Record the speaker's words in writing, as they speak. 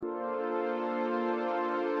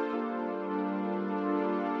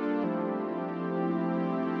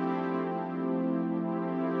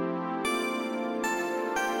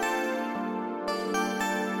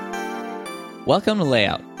Welcome to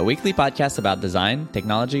Layout, a weekly podcast about design,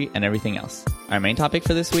 technology, and everything else. Our main topic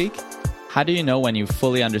for this week: how do you know when you've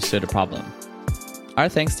fully understood a problem? Our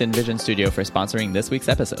thanks to InVision Studio for sponsoring this week's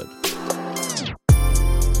episode.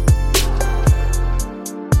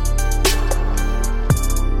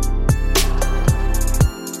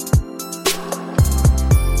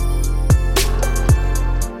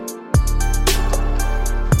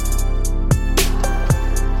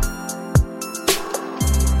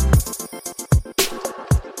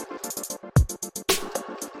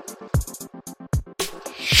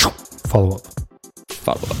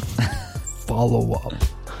 Follow up.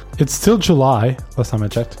 It's still July, last time I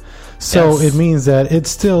checked. So Yes. It means that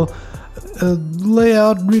it's still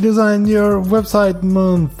layout redesign your website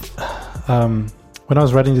month. When I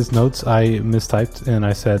was writing these notes, I mistyped and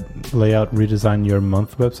I said layout redesign your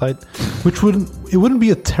month website, which wouldn't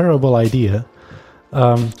be a terrible idea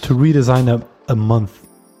to redesign a month.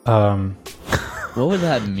 What would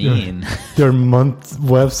that mean? Your month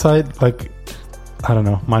website, like, I don't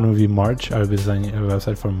know. Mine would be March. I would be designing a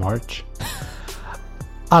website for March.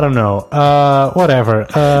 I don't know. Whatever.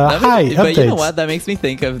 Hi, but updates. you know what? That makes me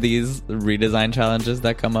think of these redesign challenges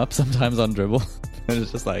that come up sometimes on Dribbble.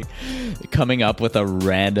 It's just like coming up with a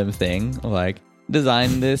random thing, like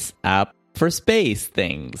design this app for space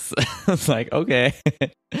things. It's like, okay.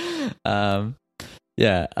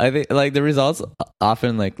 Yeah, I think like the results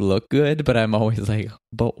often like look good, but I'm always like,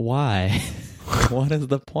 but why? What is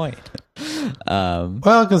the point? Well,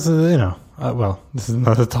 because this is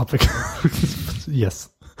another topic. Yes,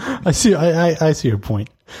 I see. I see your point.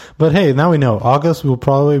 But hey, now we know. August will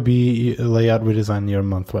probably be layout redesign your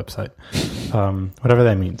month website. Whatever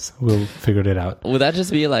that means, we'll figure it out. Would that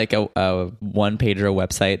just be like a one-pager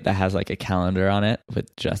website that has like a calendar on it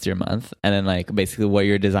with just your month, and then like basically what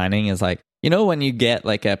you're designing is like, you know, when you get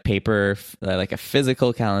like a paper, like a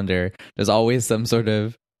physical calendar, there's always some sort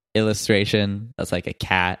of illustration that's like a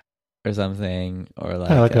cat or something, or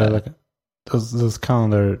like those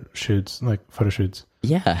calendar shoots, like photo shoots.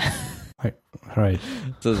 Yeah. Like, right.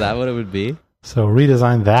 So is that what it would be? So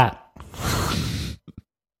redesign that.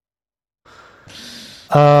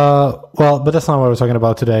 Well, but that's not what we're talking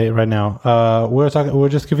about today. Right now, we're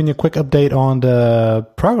just giving you a quick update on the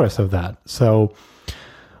progress of that. So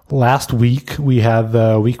last week we had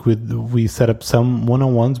the week we set up some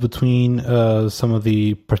one-on-ones between some of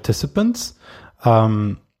the participants.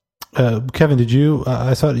 Kevin, did you?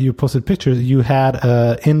 I saw you posted pictures. You had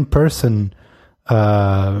an in-person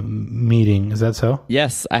meeting. Is that so?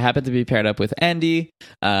 Yes, I happened to be paired up with Andy,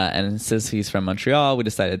 and since he's from Montreal, we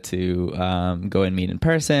decided to go and meet in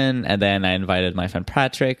person. And then I invited my friend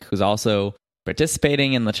Patrick, who's also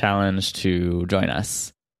participating in the challenge, to join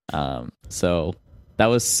us. So that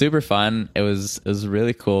was super fun. It was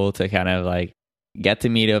really cool to kind of like get to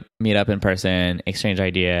meet up in person, exchange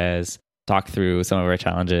ideas, talk through some of our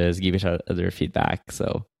challenges, give each other feedback.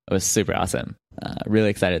 So it was super awesome. Really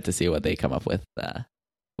excited to see what they come up with at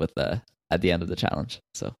the end of the challenge.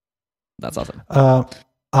 So that's awesome.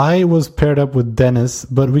 I was paired up with Dennis,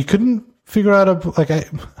 but we couldn't figure out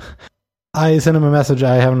I sent him a message.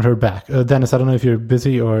 I haven't heard back. Dennis, I don't know if you're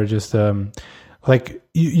busy or just like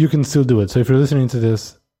you can still do it. So if you're listening to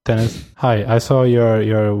this, Dennis, hi. I saw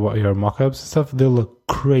your mock-ups and stuff. They look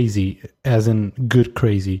crazy, as in good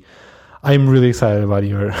crazy. I'm really excited about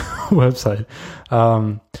your website.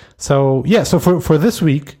 So for this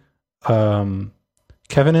week, Kevin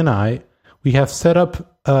and I, we have set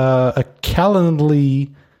up a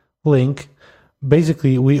Calendly link.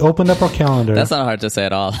 Basically, we opened up our calendar. That's not hard to say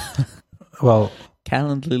at all. Well,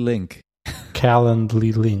 Calendly link.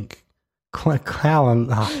 Calendly link.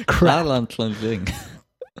 Calendly link.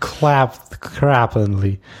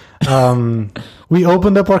 Craplandly. We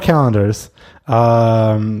opened up our calendars.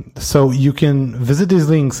 So you can visit these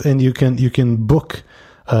links and you can book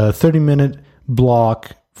a 30-minute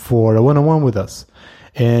block for a one-on-one with us,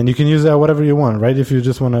 and you can use that whatever you want, right? If you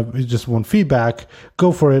just want feedback,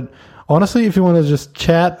 go for it. Honestly, if you want to just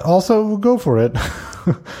chat, also go for it.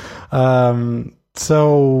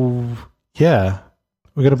 So yeah,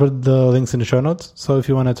 we're gonna put the links in the show notes. So if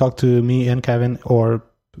you want to talk to me and Kevin, or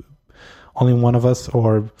only one of us,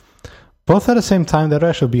 or both at the same time, that would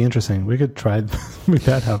actually be interesting. We could try make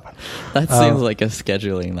that happen. That seems like a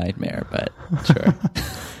scheduling nightmare, but sure.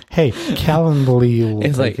 Hey, Calendly.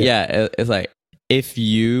 It's like, yeah, it's like if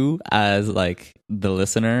you, as like the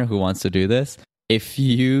listener who wants to do this, if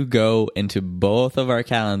you go into both of our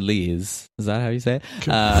Calendlys, is that how you say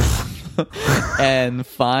it? And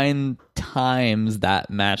find times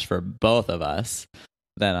that match for both of us,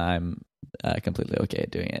 then I'm completely okay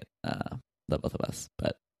at doing it, the both of us.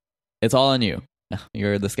 But it's all on you.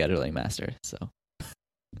 You're the scheduling master, so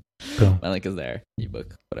Boom. my link is there.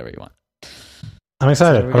 Ebook, whatever you want. I'm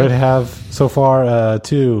excited. So I already have so far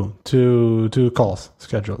two calls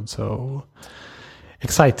scheduled. So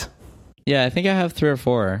excite. Yeah, I think I have 3 or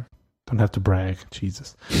 4. Don't have to brag.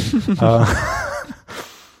 Jesus.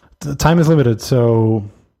 The time is limited, so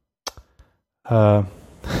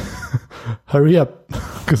hurry up,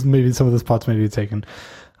 because maybe some of the spots may be taken.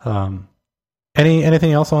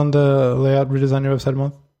 Anything else on the layout redesign your website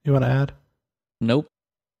month you want to add? Nope.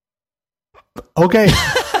 Okay.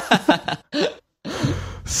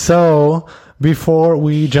 So before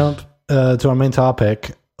we jump to our main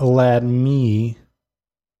topic, let me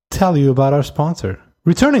tell you about our sponsor,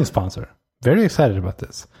 returning sponsor. Very excited about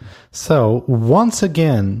this. So once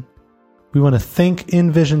again, we want to thank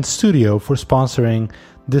InVision Studio for sponsoring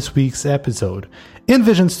this week's episode.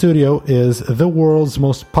 InVision Studio is the world's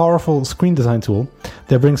most powerful screen design tool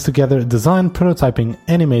that brings together design, prototyping,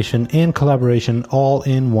 animation, and collaboration all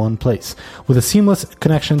in one place. With a seamless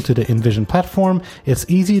connection to the InVision platform, it's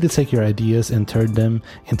easy to take your ideas and turn them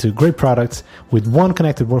into great products with one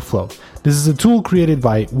connected workflow. This is a tool created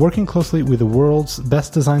by working closely with the world's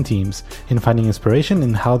best design teams in finding inspiration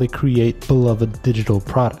in how they create beloved digital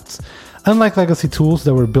products. Unlike legacy tools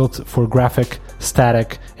that were built for graphic,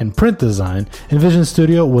 static, and print design, InVision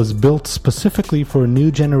Studio was built specifically for a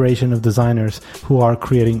new generation of designers who are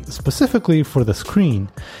creating specifically for the screen.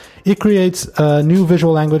 It creates a new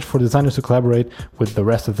visual language for designers to collaborate with the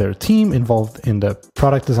rest of their team involved in the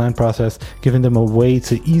product design process, giving them a way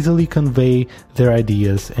to easily convey their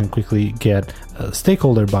ideas and quickly get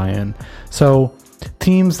stakeholder buy-in. So,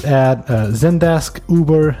 teams at Zendesk,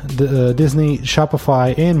 Uber, Disney,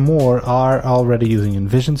 Shopify, and more are already using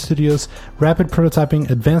InVision Studio's rapid prototyping,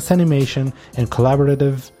 advanced animation, and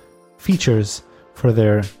collaborative features for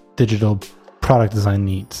their digital product design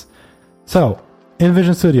needs. So,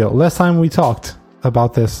 InVision Studio, last time we talked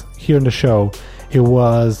about this here in the show, it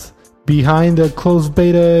was behind a closed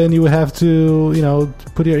beta and you would have to,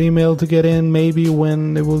 put your email to get in maybe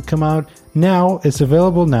when it will come out. Now it's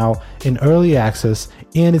available now in early access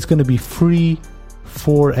and it's going to be free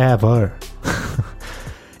forever.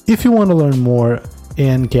 If you want to learn more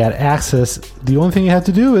and get access, the only thing you have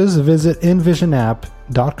to do is visit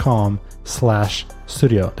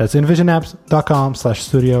invisionapp.com/studio. That's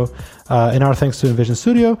invisionapp.com/studio. And our thanks to InVision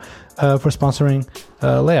Studio for sponsoring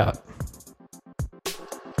Layout.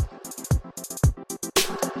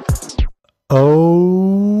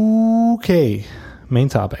 Okay, main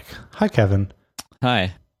topic. Hi, Kevin.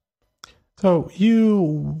 Hi. So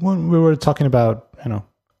when we were talking about,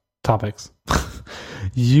 topics,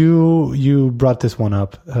 you brought this one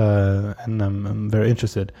up, and I'm very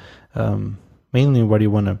interested. Mainly, where do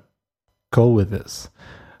you want to go with this?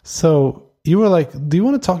 So you were like, do you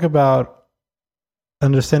want to talk about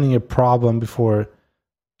understanding a problem before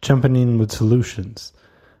jumping in with solutions?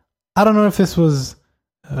 I don't know if this was,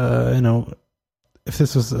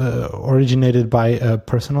 originated by a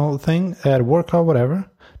personal thing at work or whatever.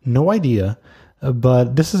 No idea.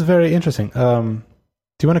 But this is very interesting. Do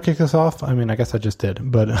you want to kick this off? I mean, I guess I just did,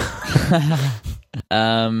 but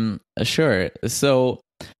sure. So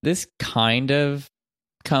this kind of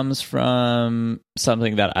comes from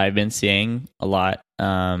something that I've been seeing a lot.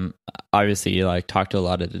 Obviously, talk to a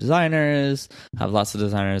lot of the designers, have lots of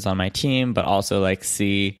designers on my team, but also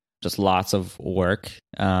see just lots of work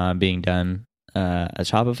being done at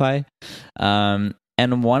Shopify. And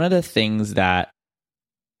one of the things that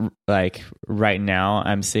right now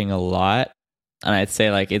I'm seeing a lot, and I'd say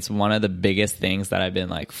it's one of the biggest things that I've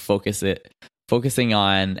been focusing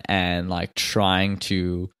on and trying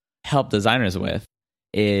to help designers with,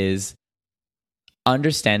 is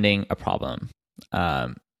understanding a problem.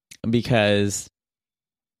 Because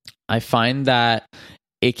I find that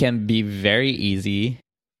it can be very easy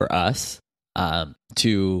for us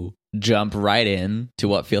to jump right in to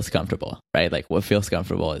what feels comfortable, right? What feels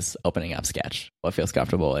comfortable is opening up Sketch. What feels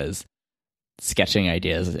comfortable is sketching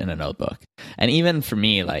ideas in a notebook. And even for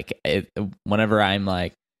me, whenever I'm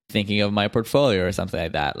thinking of my portfolio or something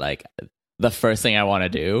like that, the first thing I want to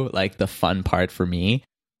do, the fun part for me,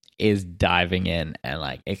 is diving in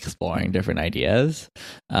and exploring different ideas.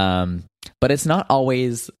 But it's not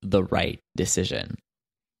always the right decision.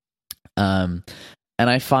 And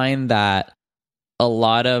I find that a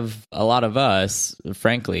lot of us,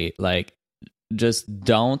 frankly, just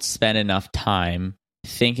don't spend enough time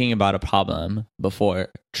thinking about a problem before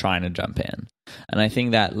trying to jump in. And I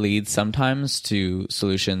think that leads sometimes to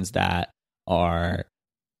solutions that are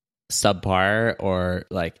subpar or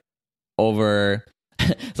over,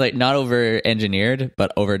 it's not over engineered,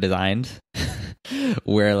 but over designed.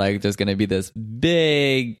 where like there's going to be this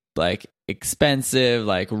big, like expensive,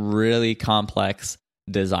 like really complex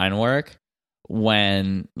design work.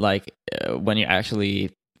 When you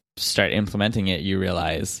actually start implementing it, you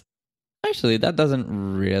realize actually that doesn't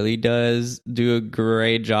really do a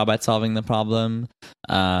great job at solving the problem.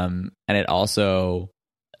 And it also,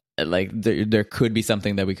 like, there could be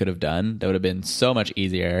something that we could have done that would have been so much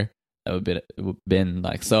easier, that would have been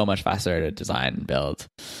like so much faster to design and build.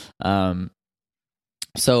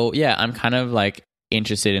 So yeah, I'm kind of like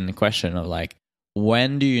interested in the question of like,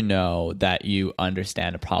 when do you know that you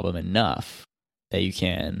understand a problem enough that you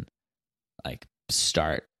can like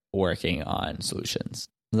start working on solutions?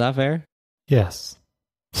 Is that fair? Yes.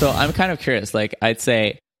 So I'm kind of curious. Like, I'd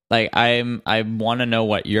say, like, I want to know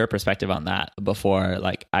what your perspective on that before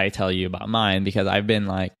like I tell you about mine, because I've been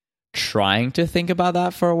like trying to think about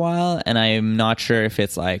that for a while, and I'm not sure if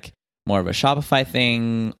it's like more of a Shopify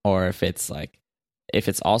thing, or if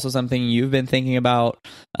it's also something you've been thinking about,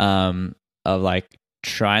 of like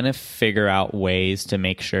trying to figure out ways to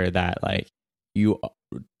make sure that like you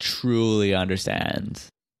truly understand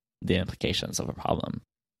the implications of a problem.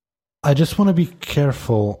 I just want to be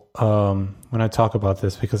careful when I talk about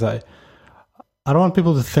this, because I don't want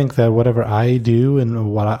people to think that whatever I do and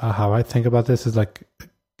how I think about this is like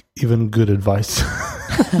even good advice.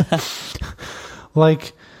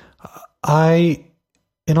 Like,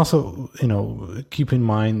 and also, keep in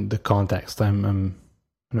mind the context. I'm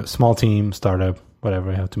a small team, startup, whatever.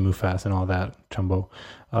 I have to move fast and all that jumbo.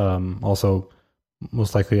 Also,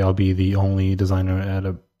 most likely I'll be the only designer at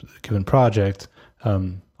a given project.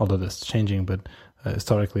 Although that's changing, but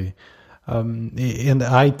historically, and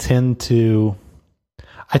I tend to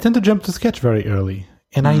jump to Sketch very early,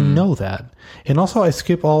 and I know that. And also, I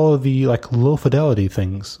skip all of the like low fidelity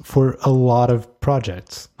things for a lot of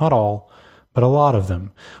projects, not all, but a lot of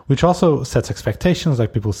them, which also sets expectations.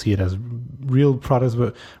 Like, people see it as real products,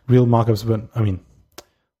 but real mockups. But I mean,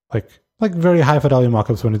 like very high fidelity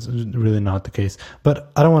mockups when it's really not the case.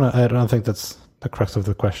 But I don't think that's the crux of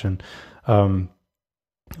the question.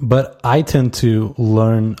 But I tend to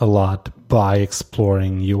learn a lot by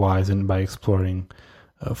exploring UIs and by exploring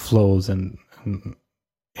flows and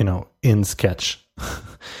in Sketch.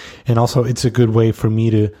 And also, it's a good way for me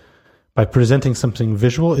to, by presenting something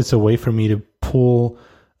visual, it's a way for me to pull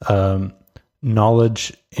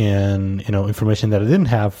knowledge and information that I didn't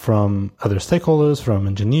have from other stakeholders, from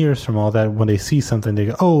engineers, from all that. When they see something, they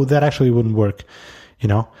go, "Oh, that actually wouldn't work."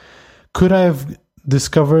 Could I have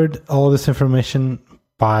discovered all this information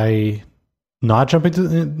by not jumping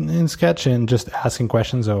in Sketch and just asking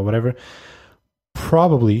questions or whatever?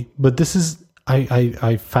 Probably, but this is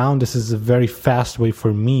I found this is a very fast way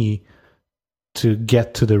for me to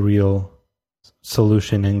get to the real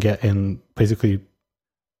solution and basically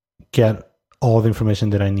get all the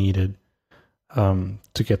information that I needed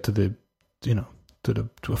to get to the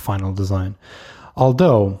to a final design.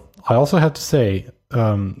 Although I also have to say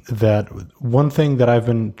that one thing that I've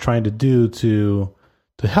been trying to do to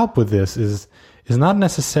help with this is not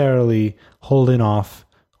necessarily holding off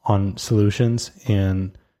on solutions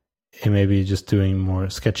and maybe just doing more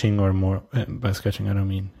sketching, or more, by sketching I don't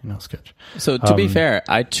mean Sketch. So to be fair,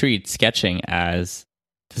 I treat sketching as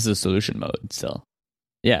this is solution mode still.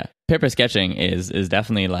 Yeah, paper sketching is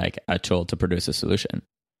definitely like a tool to produce a solution.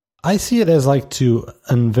 I see it as like to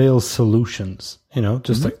unveil solutions,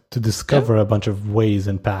 just like to discover a bunch of ways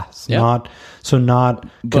and paths. Not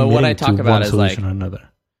but what I talk about is like or another.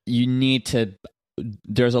 You need to,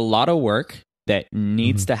 there's a lot of work that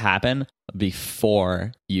needs to happen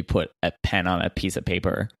before you put a pen on a piece of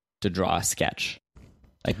paper to draw a sketch.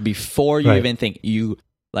 Like, before you even think, you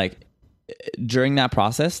like, during that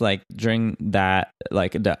process, like during that,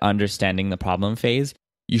 like the understanding the problem phase,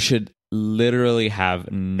 you should literally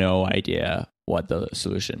have no idea what the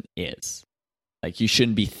solution is. Like, you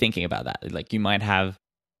shouldn't be thinking about that. Like, you might have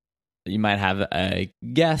a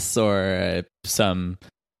guess or some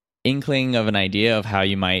inkling of an idea of how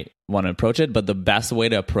you might want to approach it, but the best way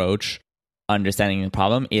to approach understanding the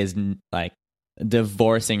problem is like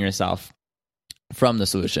divorcing yourself from the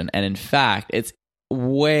solution. And in fact, it's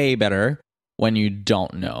way better when you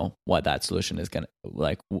don't know what that solution is gonna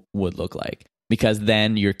would look like, because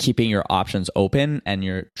then you're keeping your options open and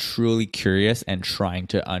you're truly curious and trying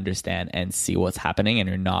to understand and see what's happening, and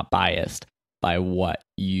you're not biased by what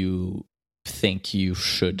you think you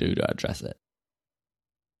should do to address it.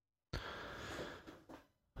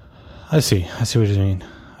 I see what you mean.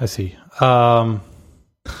 I see. So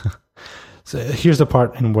here's the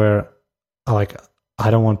part in where I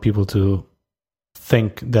don't want people to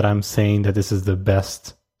think that I'm saying that this is the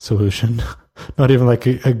best solution. not even like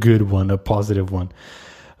a good one, a positive one.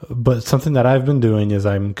 But something that I've been doing is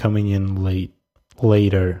I'm coming in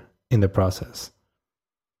later in the process,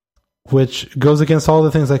 which goes against all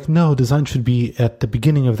the things like, no, design should be at the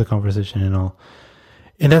beginning of the conversation and all.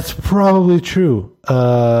 And that's probably true.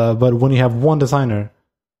 But when you have one designer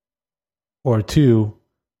or two,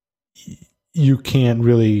 you can't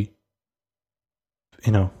really,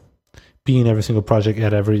 be in every single project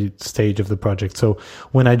at every stage of the project. So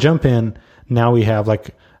when I jump in, now we have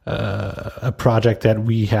like a project that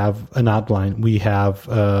we have an outline, we have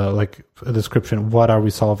like a description. What are we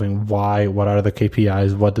solving? Why? What are the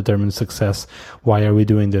KPIs? What determines success? Why are we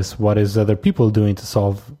doing this? What is other people doing to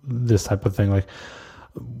solve this type of thing? Like,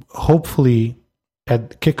 hopefully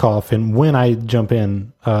at kickoff and when I jump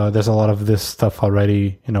in, there's a lot of this stuff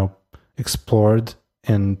already, explored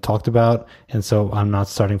and talked about, and so I'm not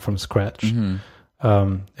starting from scratch. Mm-hmm.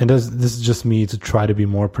 And this is just me to try to be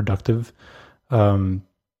more productive. And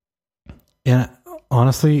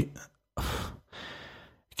honestly, it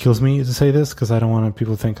kills me to say this because I don't want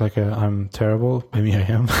people to think like I'm terrible. Maybe I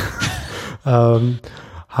am.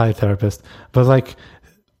 Hi, therapist. But like,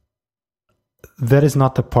 that is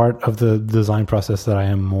not the part of the design process that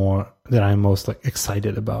I'm most like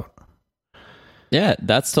excited about. Yeah,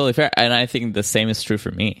 that's totally fair. And I think the same is true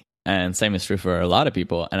for me, and same is true for a lot of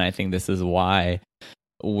people. And I think this is why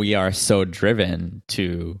we are so driven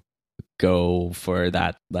to go for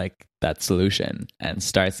that solution and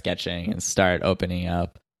start sketching and start opening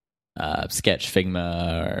up Sketch,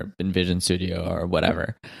 Figma, or InVision Studio or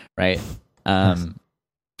whatever, right? But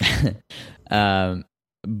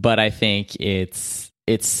I think it's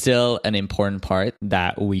still an important part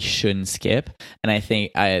that we shouldn't skip. And I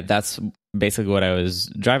think that's basically what I was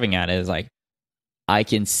driving at, is like, I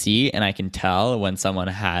can see and I can tell when someone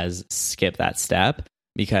has skipped that step,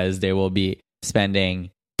 because they will be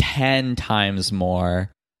spending 10 times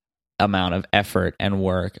more amount of effort and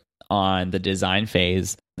work on the design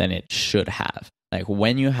phase than it should have. Like,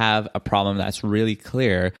 when you have a problem that's really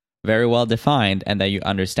clear, very well defined, and that you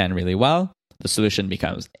understand really well, the solution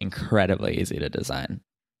becomes incredibly easy to design.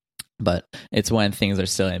 But it's when things are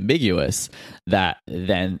still ambiguous that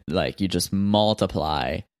then, like, you just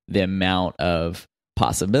multiply the amount of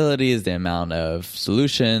possibilities, the amount of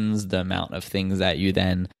solutions, the amount of things that you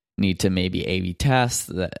then need to maybe A/B test,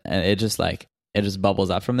 and it just bubbles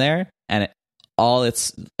up from there. And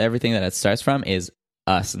everything that it starts from is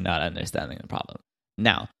us not understanding the problem.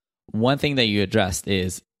 Now, one thing that you addressed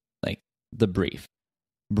is like the brief.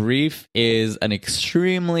 Brief is an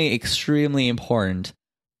extremely, extremely important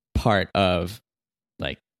part of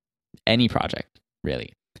like any project,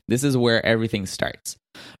 really. This is where everything starts,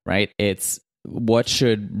 right? It's what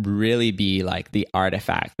should really be like the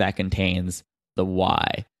artifact that contains the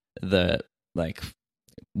why, the like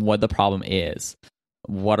what the problem is,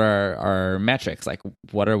 what are our metrics, like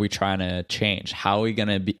what are we trying to change, how are we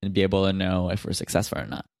going to be able to know if we're successful or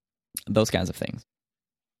not, those kinds of things.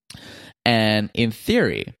 And in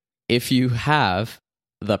theory, if you have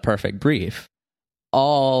the perfect brief,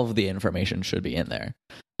 all of the information should be in there.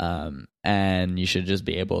 And you should just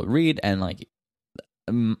be able to read. And like,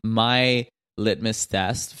 my litmus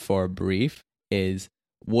test for brief is,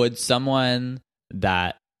 would someone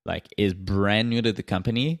that like is brand new to the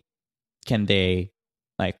company, can they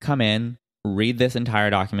like come in, read this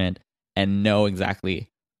entire document and know exactly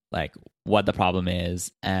like what the problem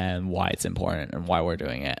is and why it's important and why we're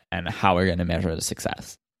doing it and how we're going to measure the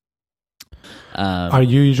success? Are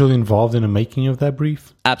you usually involved in the making of that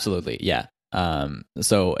brief? Absolutely, yeah.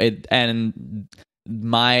 So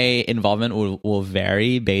my involvement will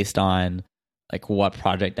vary based on like what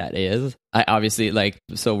project that is. I obviously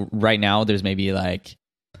so right now there's maybe like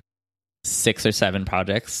 6 or 7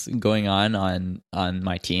 projects going on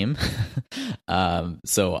my team.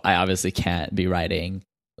 So I obviously can't be writing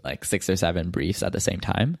like 6 or 7 briefs at the same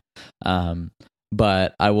time.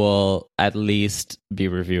 But I will at least be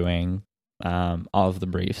reviewing all of the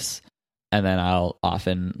briefs, and then I'll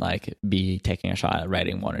often like be taking a shot at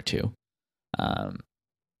writing 1 or 2.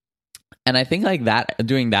 And I think like that,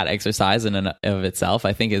 doing that exercise in and of itself,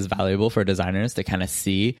 I think is valuable for designers to kind of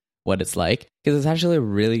see what it's like, because it's actually a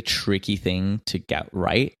really tricky thing to get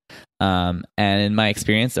right. And in my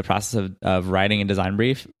experience, the process of writing a design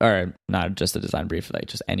brief, or not just a design brief, like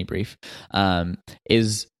just any brief,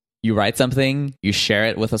 is you write something, you share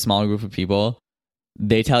it with a small group of people,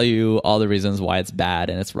 they tell you all the reasons why it's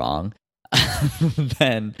bad and it's wrong.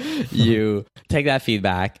 Then you take that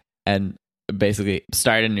feedback and basically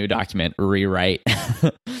start a new document, rewrite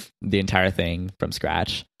the entire thing from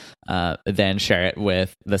scratch, then share it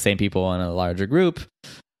with the same people in a larger group.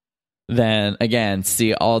 then again,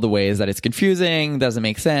 see all the ways that it's confusing, doesn't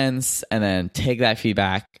make sense, and then take that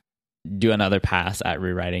feedback, do another pass at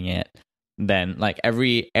rewriting it. Then like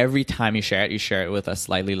every time you share it with a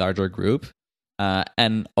slightly larger group.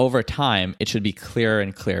 And over time, it should be clearer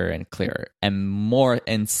and clearer and clearer and more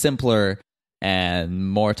and simpler and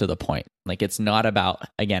more to the point. Like it's not about,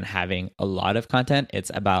 again, having a lot of content. It's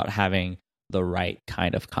about having the right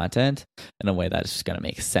kind of content in a way that's just going to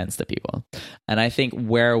make sense to people. And I think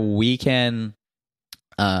where we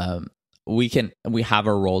have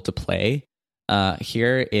a role to play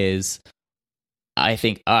here is, I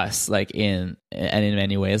think us, like in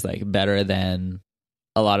many ways, like better than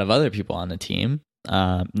a lot of other people on the team.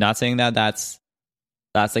 Not saying that that's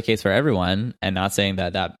the case for everyone, and not saying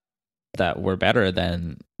that we're better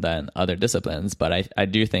than other disciplines, but I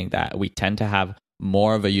do think that we tend to have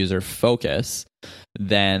more of a user focus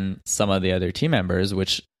than some of the other team members,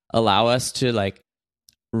 which allow us to like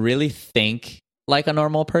really think like a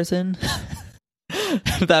normal person.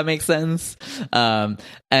 If that makes sense.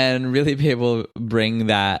 And really be able to bring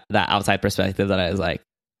that outside perspective that is like,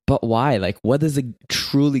 but why? Like, what does it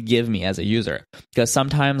truly give me as a user? Because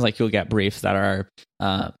sometimes like you'll get briefs that are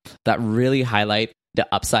that really highlight the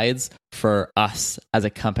upsides for us as a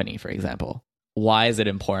company, for example. Why is it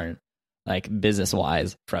important, like business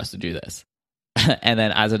wise, for us to do this? And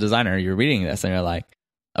then as a designer, you're reading this and you're like,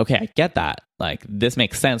 okay, I get that. Like this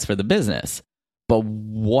makes sense for the business, but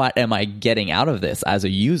what am I getting out of this as a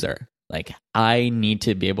user? Like you need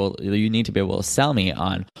to be able to sell me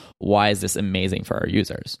on why is this amazing for our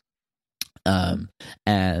users.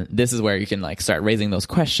 And this is where you can like start raising those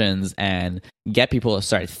questions and get people to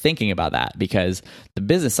start thinking about that, because the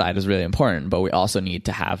business side is really important, but we also need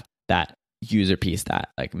to have that user piece that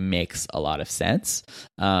like makes a lot of sense.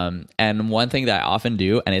 And one thing that I often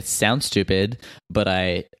do, and it sounds stupid, but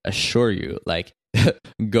I assure you, like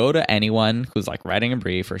go to anyone who's like writing a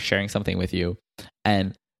brief or sharing something with you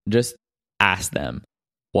and just ask them,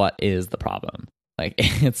 what is the problem? Like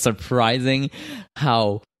it's surprising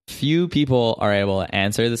how few people are able to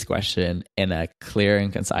answer this question in a clear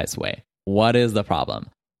and concise way. What is the problem?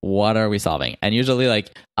 What are we solving? And usually like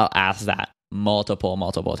I'll ask that multiple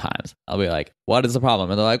times. I'll be like, what is the problem?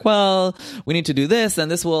 And they're like, well, we need to do this,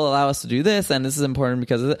 and this will allow us to do this, and this is important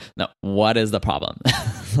because of it. No, what is the problem?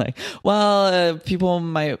 Like, well, people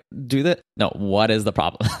might do that. No, what is the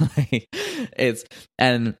problem?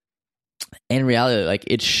 And in reality, like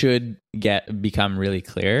it should become really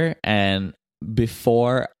clear. And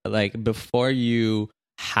before you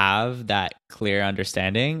have that clear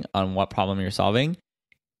understanding on what problem you're solving,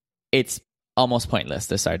 it's almost pointless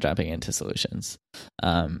to start jumping into solutions.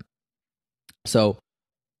 So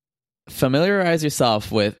familiarize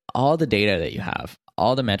yourself with all the data that you have,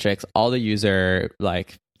 all the metrics, all the user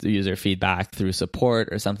feedback through support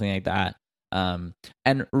or something like that. And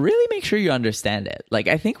really make sure you understand it. Like,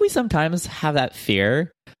 I think we sometimes have that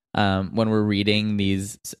fear when we're reading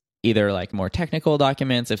these either like more technical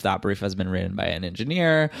documents, if that brief has been written by an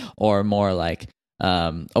engineer, or more like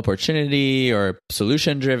opportunity or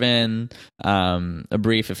solution driven a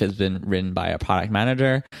brief if it's been written by a product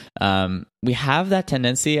manager. We have that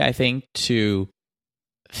tendency, I think, to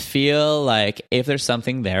feel like if there's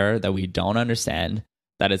something there that we don't understand,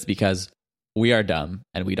 that it's because we are dumb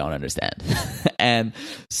and we don't understand. And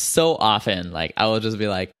so often, like, I will just be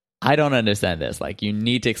like, I don't understand this. Like, you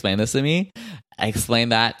need to explain this to me. I explain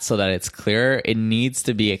that so that it's clear. It needs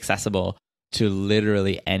to be accessible to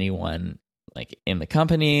literally anyone, like in the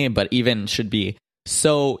company, but even should be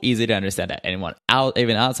so easy to understand that anyone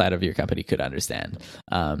even outside of your company could understand.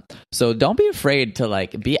 So don't be afraid to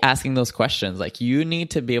like be asking those questions. Like, you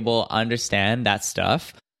need to be able to understand that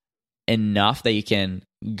stuff enough that you can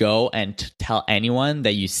go and tell anyone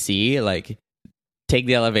that you see, like take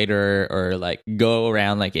the elevator or like go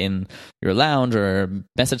around like in your lounge or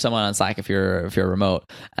message someone on Slack if you're remote,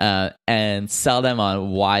 and sell them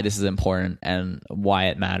on why this is important and why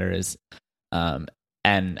it matters,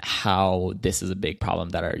 and how this is a big problem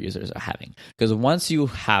that our users are having. Because once you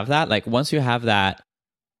have that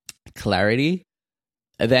clarity,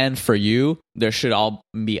 then for you there should all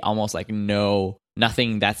be almost like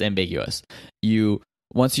nothing that's ambiguous.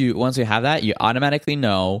 Once you have that, you automatically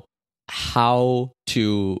know how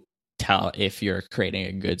to tell if you're creating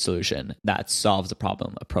a good solution that solves the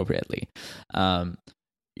problem appropriately.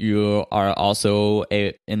 You are also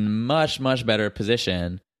in much better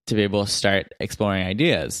position to be able to start exploring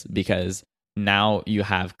ideas, because now you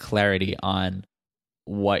have clarity on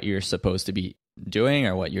what you're supposed to be doing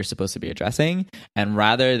or what you're supposed to be addressing. And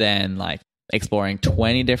rather than like exploring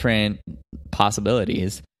 20 different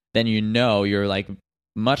possibilities, then you're like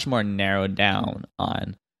much more narrowed down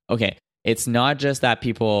on, okay, it's not just that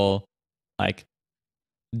people like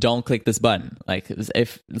don't click this button. Like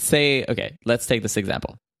if say, okay, let's take this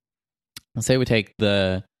example. Let's say we take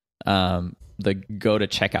the go to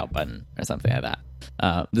checkout button or something like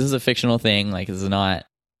that. This is a fictional thing. Like this is not,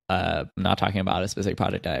 I'm not talking about a specific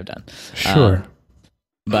project that I've done. Sure.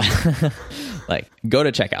 But like go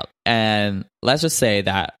to checkout, and let's just say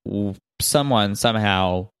that someone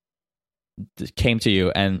somehow came to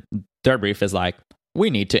you and their brief is like, we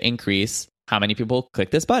need to increase how many people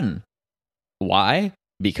click this button. Why?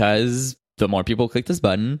 Because the more people click this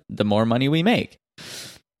button, the more money we make.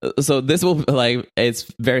 So this will, like,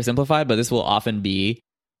 it's very simplified, but this will often be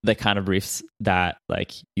the kind of briefs that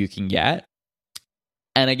like you can get.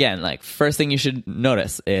 And again, like first thing you should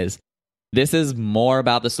notice is this is more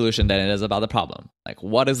about the solution than it is about the problem. Like,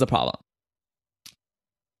 what is the problem?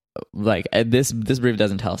 Like this brief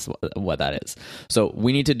doesn't tell us what that is. So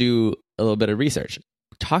we need to do a little bit of research.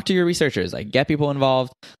 Talk to your researchers, like get people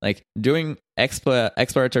involved. Like doing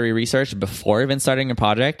exploratory research before even starting a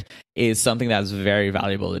project is something that's very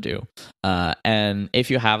valuable to do. And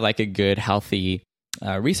if you have like a good, healthy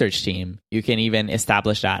research team, you can even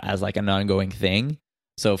establish that as like an ongoing thing.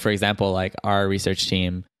 So for example, like our research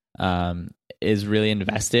team is really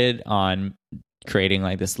invested on creating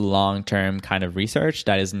like this long-term kind of research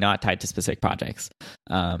that is not tied to specific projects.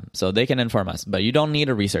 So they can inform us, but you don't need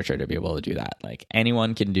a researcher to be able to do that. Like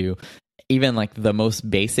anyone can do even like the most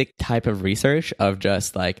basic type of research of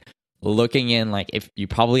just like looking in, like if you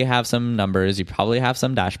probably have some numbers, you probably have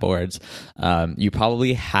some dashboards, you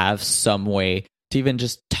probably have some way to even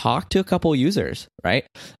just talk to a couple users, right?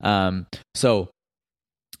 So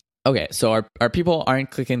our people aren't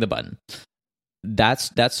clicking the button.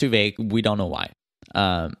 That's too vague. We don't know why.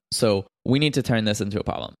 So we need to turn this into a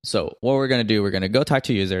problem. So what we're going to do, we're going to go talk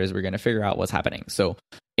to users. We're going to figure out what's happening. So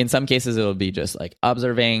in some cases, it'll be just like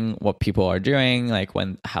observing what people are doing, like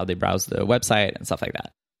how they browse the website and stuff like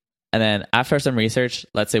that. And then after some research,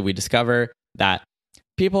 let's say we discover that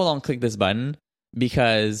people don't click this button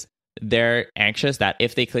because they're anxious that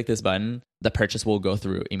if they click this button, the purchase will go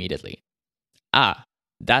through immediately.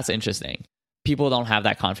 That's interesting. People don't have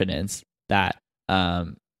that confidence that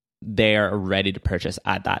they are ready to purchase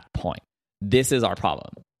at that point. This is our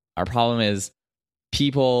problem. Our problem is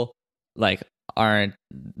people like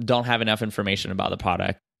don't have enough information about the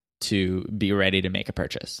product to be ready to make a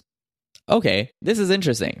purchase. Okay, this is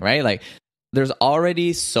interesting, right? Like there's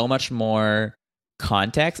already so much more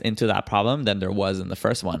context into that problem than there was in the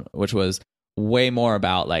first one, which was way more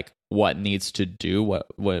about like what needs to do, what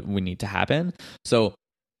we need to happen. So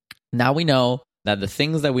now we know that the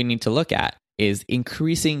things that we need to look at is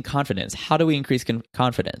increasing confidence. How do we increase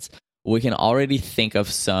confidence? We can already think of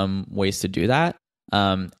some ways to do that.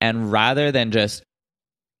 And rather than just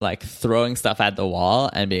like throwing stuff at the wall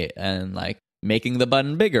and like making the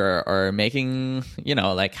button bigger or making,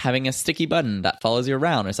 like having a sticky button that follows you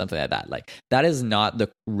around or something like that. Like that is not the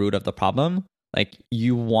root of the problem. Like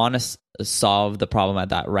you want to solve the problem at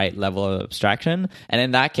that right level of abstraction. And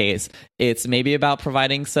in that case, it's maybe about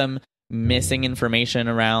providing some missing information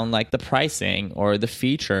around like the pricing or the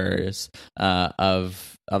features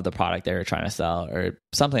of the product they're trying to sell or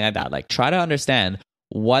something like that. Like try to understand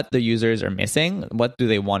what the users are missing. What do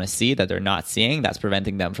they want to see that they're not seeing that's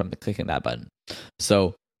preventing them from clicking that button?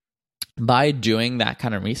 So by doing that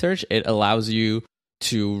kind of research, it allows you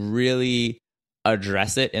to really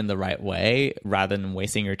address it in the right way rather than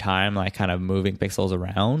wasting your time like kind of moving pixels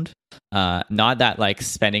around. Not that like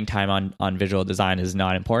spending time on visual design is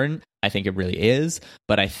not important. I think it really is,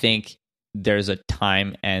 but I think there's a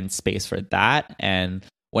time and space for that. And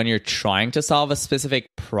when you're trying to solve a specific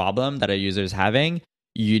problem that a user is having,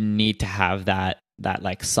 you need to have that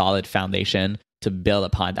like solid foundation to build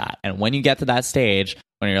upon that. And when you get to that stage,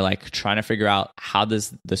 when you're like trying to figure out how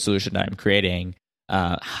does the solution that I'm creating,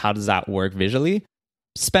 how does that work visually,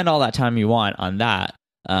 spend all that time you want on that.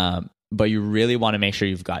 But you really want to make sure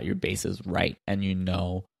you've got your bases right and you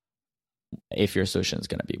know if your solution is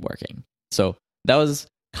going to be working. So that was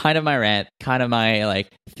kind of my rant, kind of my like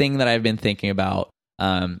thing that I've been thinking about.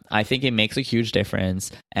 I think it makes a huge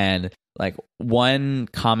difference. And like one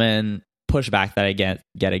common pushback that I get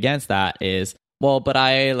against that is, well, but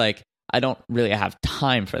I don't really have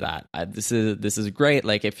time for that. This is great.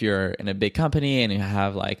 Like if you're in a big company and you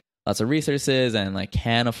have like lots of resources and like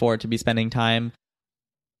can afford to be spending time,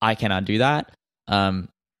 I cannot do that.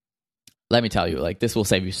 Let me tell you, like this will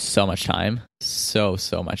save you so much time, so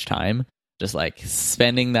much time. Just like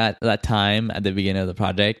spending that time at the beginning of the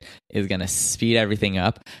project is going to speed everything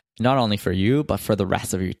up, not only for you, but for the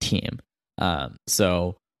rest of your team.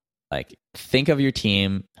 So Like, think of your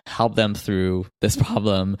team, help them through this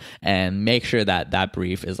problem, and make sure that that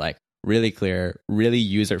brief is like really clear, really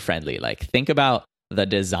user friendly. Like, think about the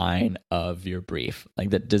design of your brief. Like,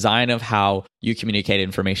 the design of how you communicate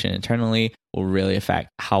information internally will really affect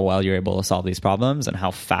how well you're able to solve these problems and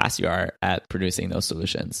how fast you are at producing those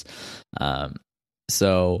solutions.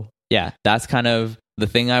 So yeah, that's kind of the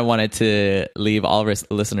thing I wanted to leave all of our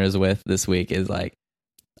listeners with this week, is like,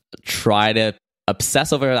 try to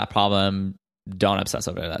obsess over that problem. Don't obsess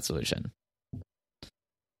over that solution.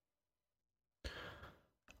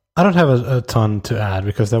 I don't have a ton to add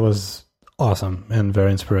because that was awesome and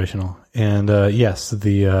very inspirational. And yes,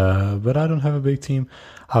 but I don't have a big team.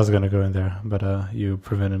 I was going to go in there, but you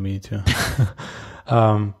prevented me to.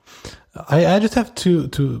 I just have two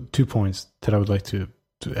points that I would like to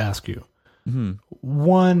ask you. Mm-hmm.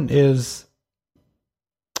 One is,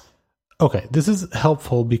 okay, this is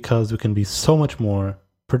helpful because we can be so much more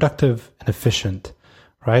productive and efficient,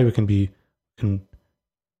 right? We can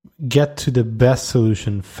get to the best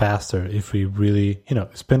solution faster if we really,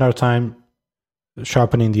 spend our time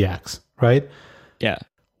sharpening the axe, right? Yeah.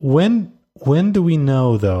 When do we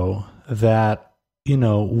know, though, that,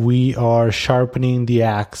 we are sharpening the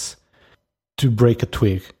axe to break a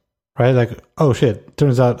twig, right? Like, oh shit,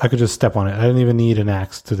 turns out I could just step on it. I didn't even need an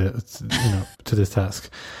axe to this task.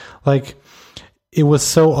 Like, it was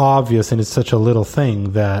so obvious and it's such a little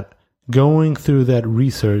thing that going through that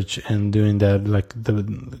research and doing that, like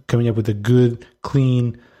coming up with a good,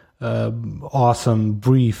 clean, awesome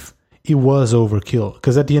brief, it was overkill.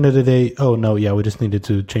 Because at the end of the day, oh no, yeah, we just needed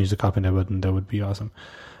to change the copy that button. That would be awesome.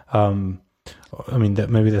 I mean, that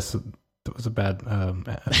was a bad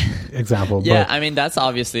example. Yeah, but, I mean, that's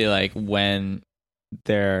obviously like when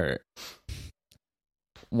it's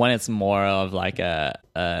more of like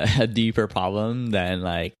a deeper problem than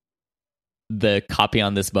like the copy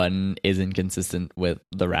on this button isn't consistent with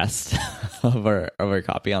the rest of our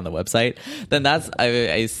copy on the website, then that's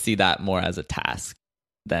I see that more as a task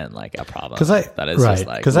than like a problem. That is just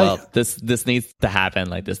like, well, this needs to happen,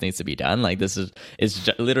 like this needs to be done, like this is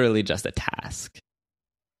literally just a task.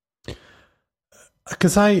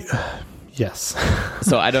 Yes.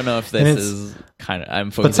 So I don't know if this is kind of,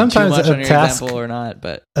 I'm focusing too much on your example or not,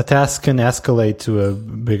 but a task can escalate to a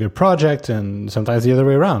bigger project, and sometimes the other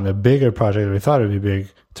way around. A bigger project that we thought would be big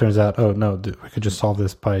turns out, oh no, we could just solve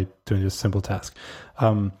this by doing this simple task.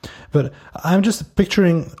 But I'm just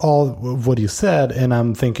picturing all of what you said, and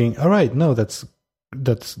I'm thinking, all right, no, that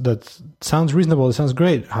sounds reasonable. It sounds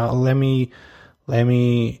great. Let me,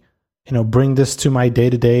 bring this to my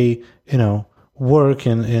day-to-day, work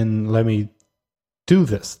and let me do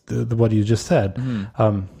this, what you just said.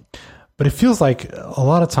 Mm-hmm. But it feels like a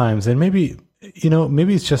lot of times, and maybe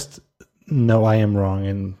it's just, no, I am wrong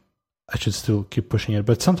and I should still keep pushing it.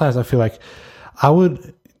 But sometimes I feel like I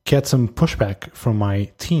would get some pushback from my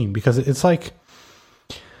team, because it's like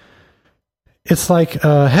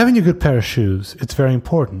having a good pair of shoes. It's very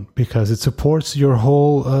important because it supports your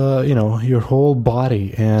whole, your whole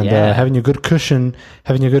body. And having a good cushion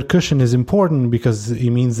is important because it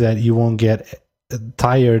means that you won't get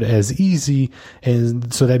tired as easy,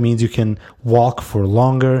 and so that means you can walk for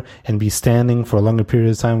longer and be standing for a longer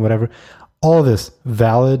period of time. Whatever, all this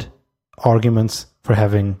valid arguments for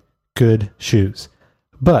having good shoes.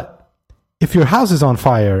 But if your house is on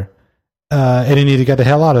fire, and you need to get the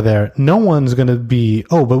hell out of there, no one's going to be,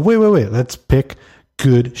 oh, but wait, let's pick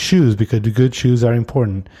good shoes because the good shoes are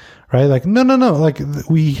important, right? Like, no. Like,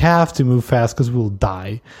 we have to move fast because we'll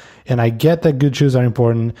die. And I get that good shoes are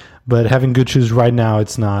important, but having good shoes right now,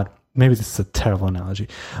 it's not. Maybe this is a terrible analogy.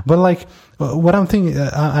 But like, what I'm thinking,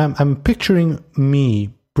 I'm picturing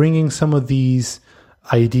me bringing some of these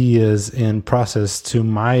ideas and process to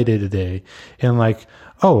my day-to-day. And like,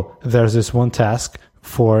 oh, there's this one task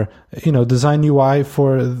for, design UI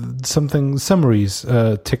for something summaries,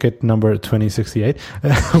 ticket number 2068,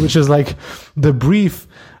 which is like the brief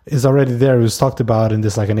is already there. It was talked about in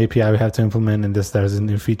this, like an API we have to implement, and there's a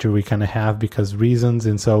new feature we kind of have because reasons.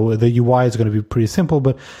 And so the UI is going to be pretty simple.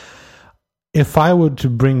 But if I were to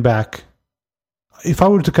come back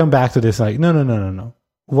to this, like, no,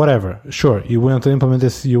 whatever, sure, you want to implement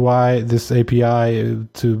this UI, this API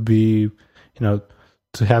to be,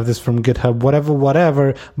 to have this from GitHub,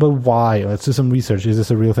 whatever, but why? Let's do some research. Is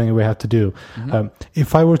this a real thing that we have to do? Mm-hmm.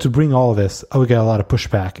 If I were to bring all of this, I would get a lot of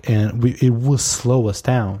pushback, and it will slow us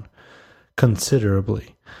down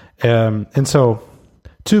considerably. And so,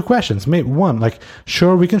 two questions. Maybe one, like,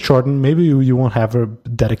 sure, we can shorten. Maybe you won't have a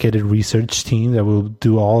dedicated research team that will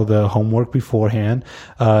do all the homework beforehand.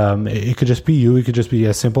 It could just be you. It could just be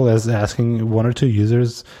as simple as asking one or two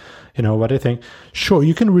users, what I think. Sure,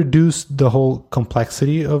 you can reduce the whole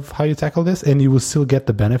complexity of how you tackle this, and you will still get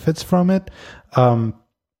the benefits from it.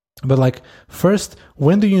 But like, first,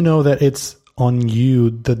 when do you know that it's on you,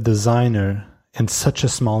 the designer, and such a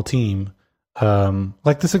small team?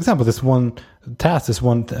 Like this example, this one task, this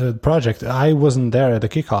one project, I wasn't there at the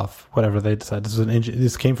kickoff, whatever they decided.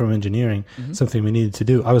 This came from engineering, something we needed to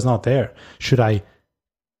do. I was not there. Should I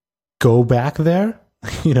go back there,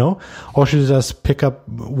 or should I just pick up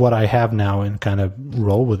what I have now and kind of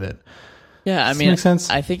roll with it? Yeah, Does that make sense?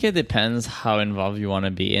 I think it depends how involved you want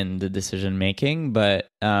to be in the decision making, but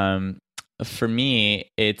for me,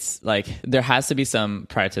 it's like there has to be some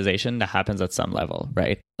prioritization that happens at some level,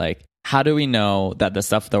 right? Like, how do we know that the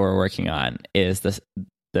stuff that we're working on is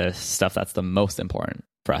the stuff that's the most important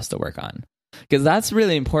for us to work on? Because that's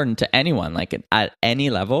really important to anyone, like at any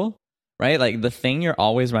level, right? Like the thing you're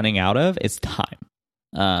always running out of is time.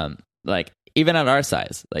 Like even at our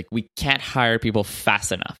size, like we can't hire people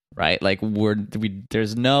fast enough, right? Like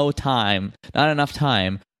there's no time, not enough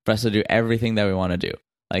time for us to do everything that we want to do.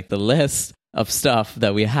 Like the list of stuff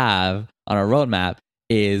that we have on our roadmap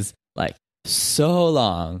is like so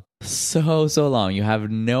long, so long. You have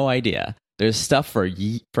no idea. There's stuff for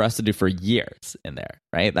us to do for years in there,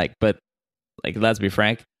 right? Like, but like, let's be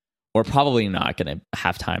frank, we're probably not going to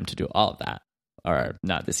have time to do all of that, or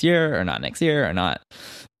not this year, or not next year, or not,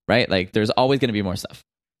 right? Like, there's always going to be more stuff.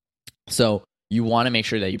 So you want to make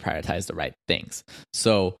sure that you prioritize the right things.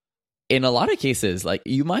 So in a lot of cases, like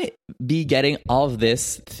you might be getting all of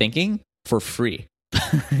this thinking for free.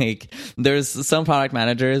 Like there's some product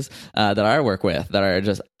managers that I work with that are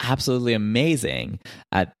just absolutely amazing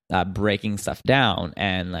at breaking stuff down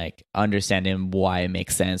and like understanding why it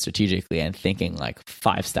makes sense strategically and thinking like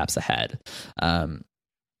 5 steps ahead.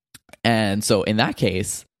 And so in that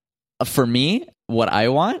case, for me, what I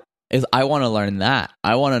want is I want to learn that.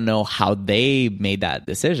 I want to know how they made that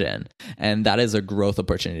decision. And that is a growth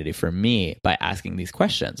opportunity for me by asking these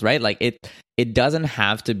questions, right? Like it doesn't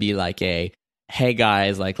have to be like hey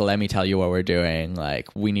guys, like, let me tell you what we're doing. Like,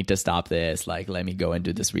 we need to stop this. Like, let me go and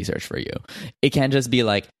do this research for you. It can just be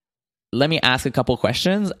like, let me ask a couple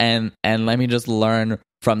questions and let me just learn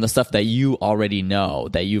from the stuff that you already know,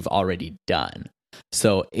 that you've already done.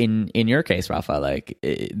 So in your case, Rafa, like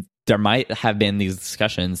there might have been these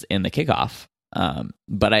discussions in the kickoff.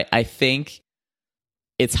 But I think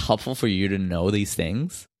it's helpful for you to know these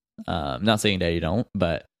things. Not saying that you don't,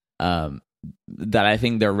 but that I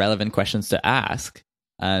think they're relevant questions to ask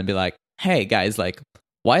and be like, hey guys, like,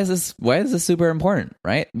 why is this super important,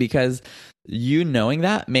 right? Because you knowing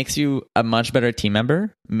that makes you a much better team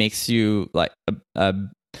member, makes you like a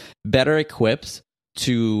better equipped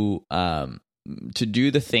to do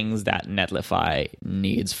the things that Netlify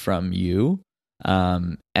needs from you.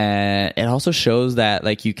 And it also shows that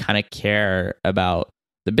like you kind of care about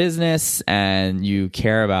the business and you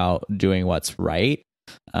care about doing what's right.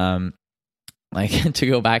 Like to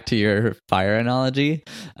go back to your fire analogy,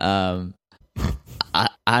 I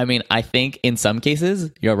mean, I think in some cases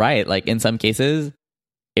you're right. Like in some cases,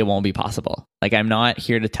 it won't be possible. Like I'm not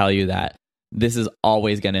here to tell you that this is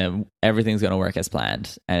everything's gonna work as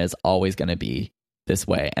planned, and it's always gonna be this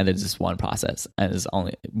way, and there's just one process, and there's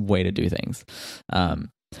only way to do things. But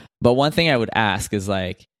one thing I would ask is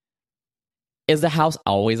like, is the house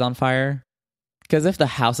always on fire? Because if the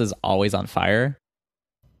house is always on fire,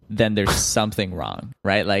 then there's something wrong,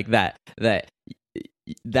 right? Like that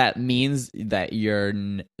means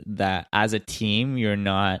that as a team, you're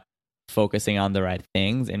not focusing on the right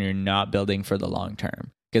things and you're not building for the long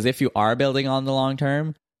term. Because if you are building on the long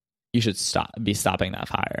term, you should be stopping that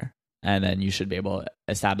fire, and then you should be able to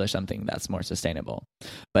establish something that's more sustainable.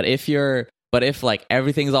 But if like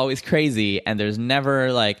everything's always crazy and there's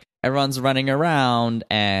never like everyone's running around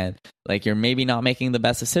and like you're maybe not making the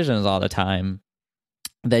best decisions all the time,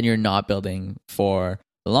 then you're not building for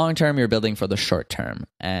the long term, you're building for the short term.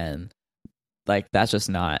 And like that's just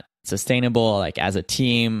not sustainable, like as a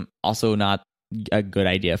team, also not a good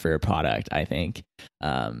idea for your product, I think.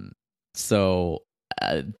 So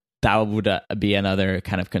that would be another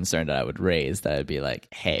kind of concern that I would raise, that would be like,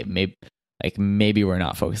 hey, maybe we're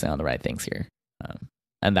not focusing on the right things here.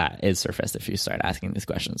 And that is surfaced if you start asking these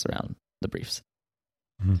questions around the briefs.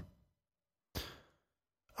 Mm-hmm.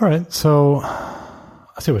 All right, so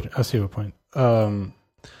I see what point.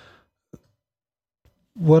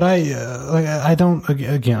 What I don't,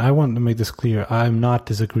 again, I want to make this clear. I'm not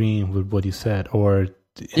disagreeing with what you said, or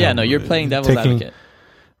you're playing devil's advocate.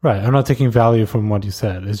 Right, I'm not taking value from what you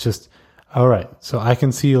said. It's just, all right. So I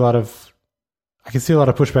can see a lot of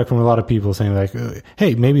pushback from a lot of people saying like,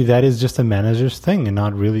 hey, maybe that is just a manager's thing and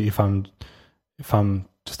not really if I'm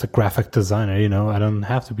just a graphic designer. I don't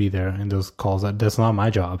have to be there in those calls. That's not my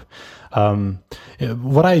job.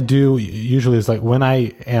 What I do usually is like when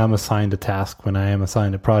I am assigned a task, when I am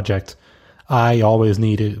assigned a project, I always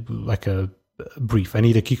need a brief. I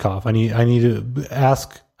need a kickoff. I need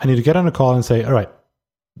to get on a call and say, all right,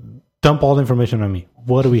 dump all the information on me.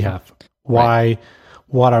 What do we have? Why? Right.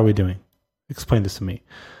 What are we doing? Explain this to me.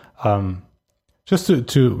 Just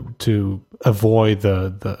to avoid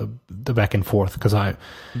the back and forth, because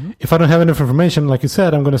if I don't have enough information, like you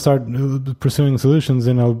said, I'm going to start pursuing solutions,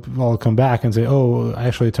 and I'll come back and say, oh,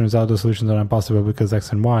 actually, it turns out the solutions are impossible because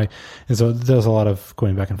X and Y, and so there's a lot of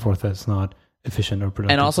going back and forth that's not efficient or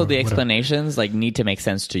productive. And also the explanations need to make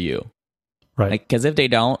sense to you, right? Because if they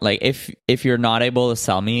don't, if you're not able to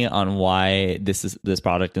sell me on why this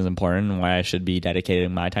product is important and why I should be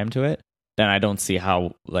dedicating my time to it, then I don't see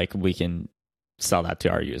how we can sell that to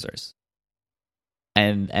our users.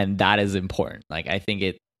 And that is important. I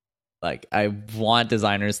think I want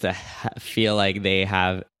designers to feel like they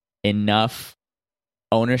have enough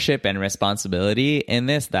ownership and responsibility in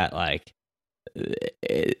this that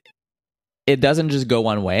it doesn't just go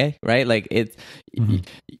one way, right?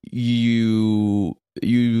 You're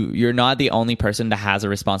not the only person that has a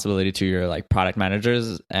responsibility to your product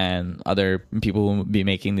managers and other people who will be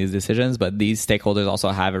making these decisions, but these stakeholders also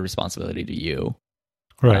have a responsibility to you,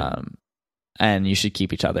 right? And you should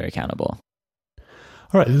keep each other accountable.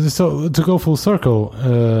 All right. So to go full circle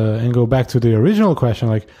and go back to the original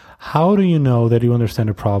question, how do you know that you understand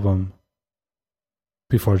a problem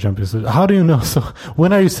before jumping? How do you know? So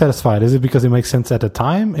when are you satisfied? Is it because it makes sense at the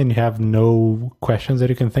time and you have no questions that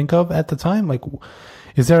you can think of at the time?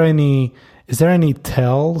 Is there any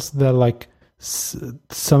tells that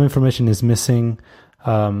some information is missing?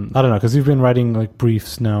 I don't know, because you've been writing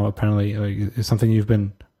briefs now. Apparently, it's something you've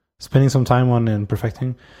been spending some time on and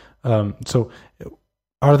perfecting. So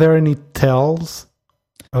are there any tells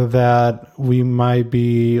that we might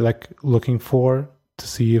be looking for to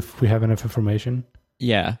see if we have enough information?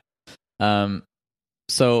 Yeah.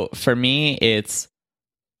 So for me, it's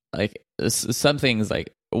some things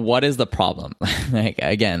what is the problem?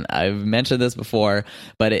 Again, I've mentioned this before,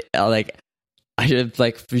 but I should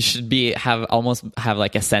we should have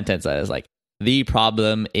a sentence that is the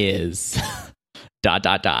problem is ...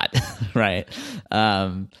 right?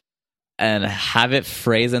 And have it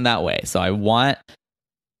phrased in that way. So I want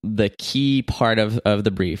the key part of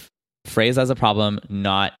the brief phrased as a problem,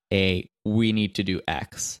 not we need to do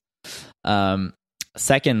X.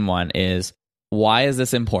 Second one is, why is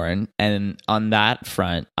this important? And on that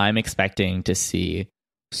front, I'm expecting to see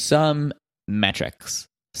some metrics,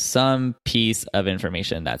 some piece of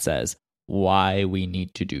information that says why we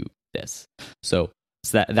need to do this. So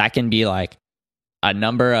that can be a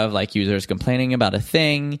number of users complaining about a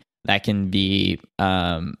thing. That can be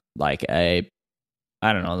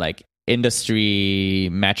industry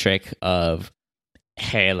metric of,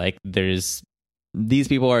 hey, there's these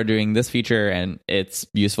people are doing this feature and it's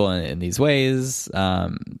useful in these ways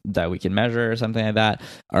that we can measure or something like that,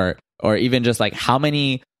 or even just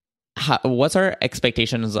what's our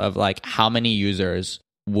expectations of how many users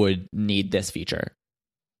would need this feature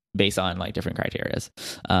based on different criterias.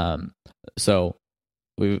 So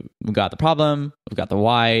we've got the problem, we've got the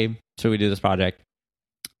why should we do this project.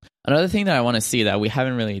 Another thing that I want to see that we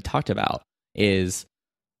haven't really talked about is,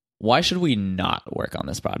 why should we not work on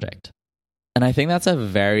this project? And I think that's a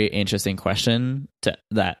very interesting question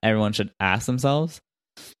that everyone should ask themselves.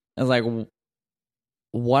 It's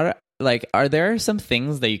are there some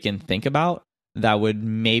things that you can think about that would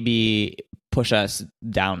maybe push us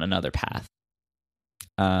down another path?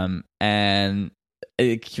 And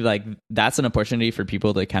that's an opportunity for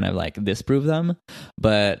people to kind of disprove them,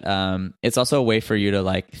 but it's also a way for you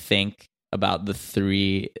to think about the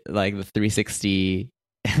 360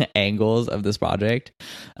 angles of this project,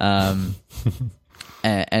 and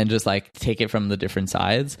just take it from the different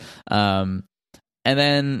sides, and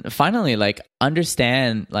then finally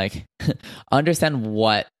understand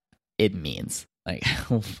what it means.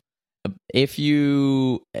 If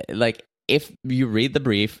you read the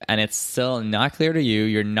brief and it's still not clear to you,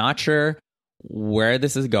 you're not sure where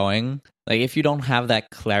this is going, if you don't have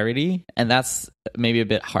that clarity, and that's maybe a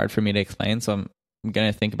bit hard for me to explain, so I'm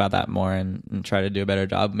going to think about that more and try to do a better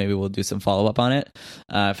job. Maybe we'll do some follow-up on it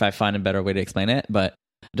if I find a better way to explain it. But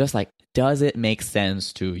just does it make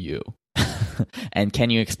sense to you? And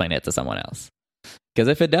can you explain it to someone else? Because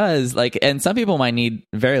if it does, and some people might need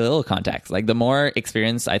very little context. The more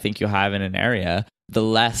experience I think you have in an area, the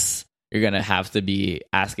less you're going to have to be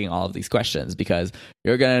asking all of these questions, because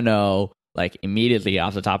you're going to know immediately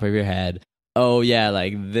off the top of your head oh yeah,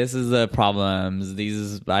 like this is the problems.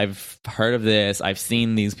 I've heard of this. I've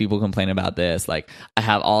seen these people complain about this. Like I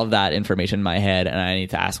have all of that information in my head, and I need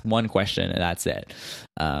to ask one question, and that's it.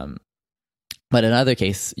 But in other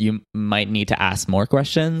case, you might need to ask more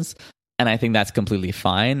questions, and I think that's completely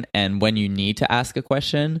fine. And when you need to ask a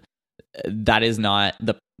question, that is not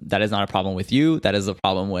a problem with you. That is a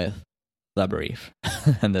problem with the brief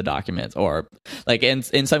and the documents, or like in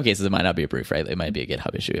some cases it might not be a brief, right? It might be a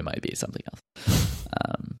GitHub issue, it might be something else.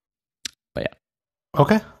 But yeah,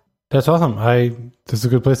 okay, that's awesome. This is a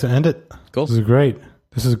good place to end it. Cool. This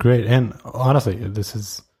is great, and honestly, I'm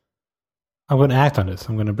going to act on this.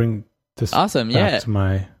 I'm going to bring this awesome. back Yeah, to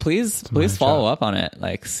my please follow up on it,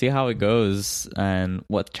 like see how it goes and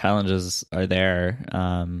what challenges are there.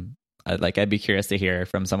 I'd be curious to hear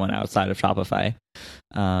from someone outside of Shopify.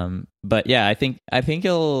 But yeah, I think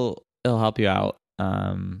it'll help you out.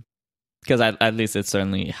 Because at least it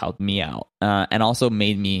certainly helped me out. And also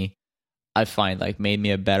made me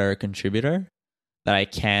a better contributor, that I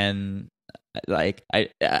can,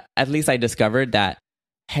 at least I discovered that,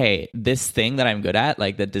 hey, this thing that I'm good at,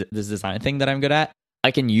 like this design thing that I'm good at, I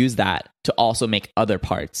can use that to also make other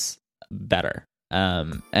parts better.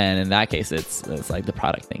 And in that case, it's like the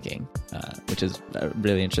product thinking, which is a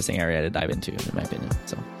really interesting area to dive into, in my opinion.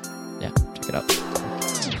 So, yeah, check it out.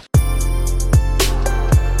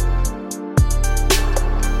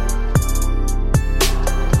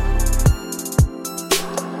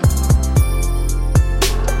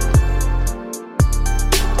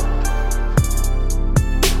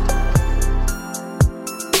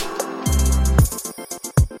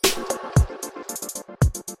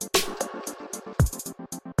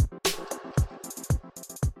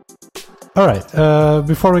 All right.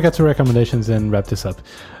 Before we get to recommendations and wrap this up,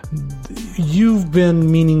 you've been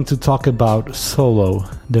meaning to talk about Solo,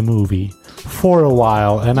 the movie, for a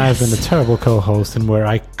while, and I've been a terrible co-host, and where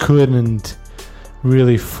I couldn't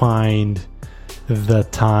really find the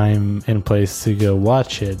time and place to go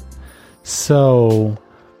watch it. So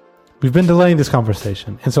we've been delaying this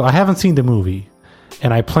conversation, and so I haven't seen the movie.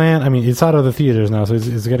 And it's out of the theaters now, so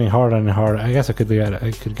it's getting harder and harder. I guess I could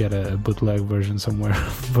get a bootleg version somewhere,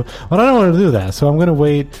 but I don't want to do that. So I'm going to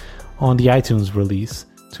wait on the iTunes release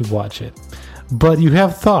to watch it. But you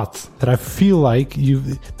have thoughts that I feel like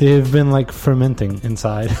they've been like fermenting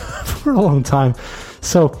inside for a long time.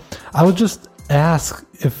 So I would just ask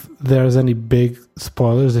if there's any big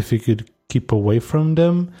spoilers, if you could keep away from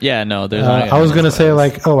them. Yeah, no, there's I was going to say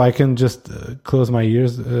like, I can just close my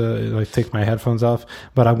ears, like take my headphones off,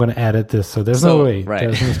 but I'm going to edit this. So there's no way. Right.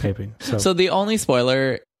 There's no escaping. So the only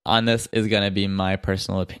spoiler on this is going to be my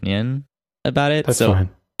personal opinion about it. That's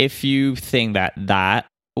fine. If you think that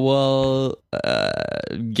will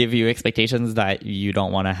give you expectations that you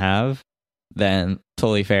don't want to have, then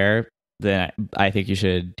totally fair. Then I think you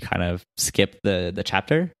should kind of skip the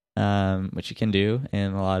chapter. Which you can do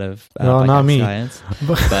in a lot of not me, science,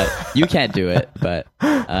 but you can't do it. But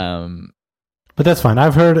that's fine.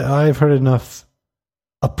 I've heard enough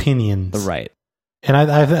opinions, right? And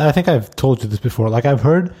I think I've told you this before. Like I've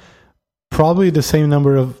heard probably the same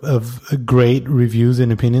number of great reviews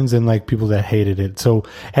and opinions and like people that hated it. So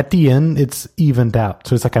at the end, it's evened out.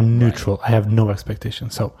 So it's like I'm neutral. Right. I have no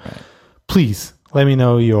expectations. So please let me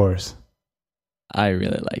know yours. I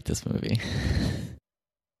really like this movie.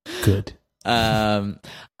 Good. I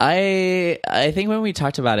think when we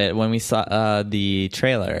talked about it, when we saw the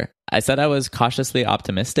trailer, I said I was cautiously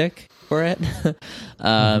optimistic for it.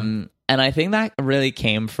 And I think that really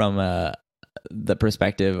came from the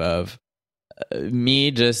perspective of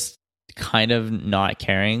me just kind of not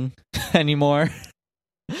caring anymore.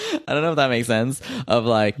 I don't know if that makes sense. Of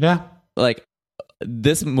like, like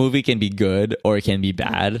this movie can be good or it can be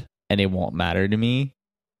bad, and it won't matter to me,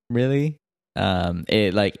 really.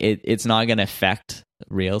 It's not gonna affect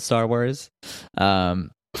real Star Wars.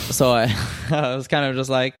 So I was kind of just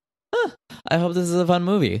like, I hope this is a fun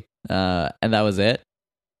movie. And that was it.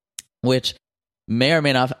 Which may or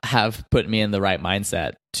may not have put me in the right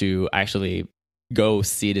mindset to actually go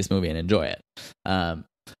see this movie and enjoy it.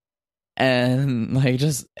 And like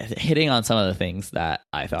just hitting on some of the things that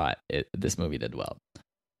I thought this movie did well.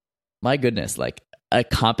 My goodness, like a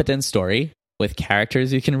competent story with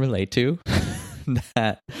characters you can relate to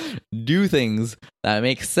that do things that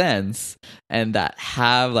make sense and that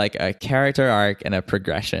have like a character arc and a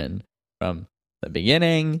progression from the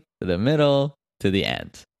beginning to the middle to the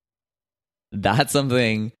end. That's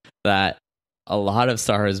something that a lot of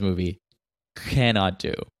Star Wars movie cannot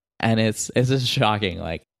do. And it's just shocking.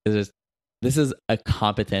 Like this is a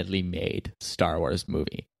competently made Star Wars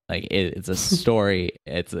movie. Like it's a story.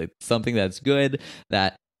 It's something that's good,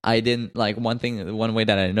 that I didn't like one way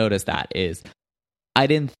that I noticed that is I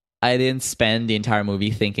didn't spend the entire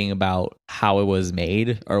movie thinking about how it was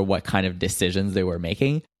made or what kind of decisions they were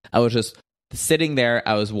making. I was just sitting there,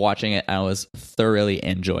 I was watching it, and I was thoroughly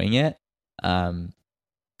enjoying it.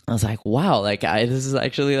 I was like, wow, like this is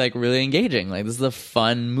actually like really engaging. Like this is a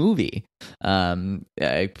fun movie.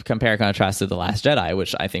 Compare contrast to The Last Jedi,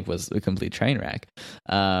 which I think was a complete train wreck.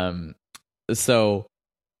 So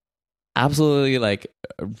absolutely like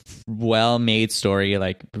well made story,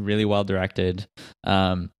 like really well directed.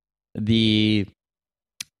 I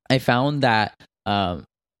found that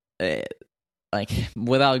like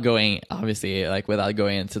without going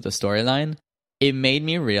into the storyline, it made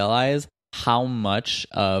me realize how much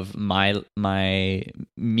of me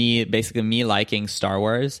liking Star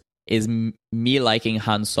Wars is me liking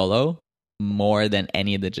Han Solo more than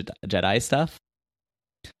any of the Jedi stuff.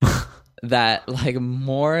 That like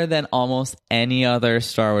more than almost any other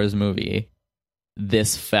Star Wars movie,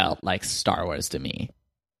 this felt like Star Wars to me.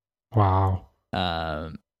 Wow.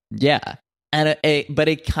 Yeah. And but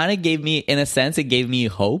it kind of gave me, in a sense, it gave me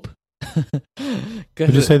hope.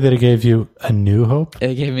 Would you say that it gave you a new hope?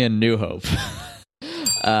 It gave me a new hope.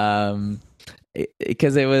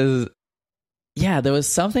 Because it was, yeah, there was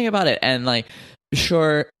something about it. And like,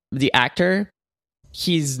 sure, the actor,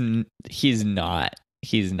 he's not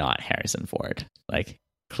Harrison Ford. Like,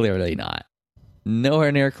 clearly not.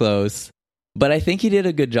 Nowhere near close. But I think he did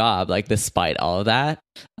a good job, like, despite all of that.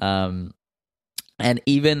 And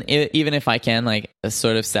even if I can, like,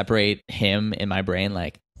 sort of separate him in my brain,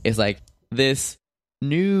 like, it's like this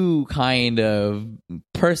new kind of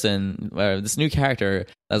person, or this new character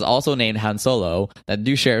that's also named Han Solo, that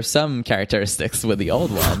do share some characteristics with the old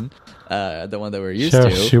one, the one that we're used to.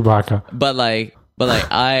 Chewbacca. But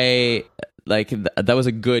that was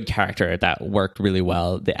a good character that worked really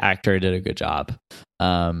well. The actor did a good job.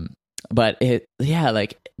 But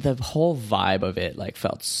like the whole vibe of it like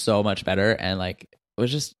felt so much better, and like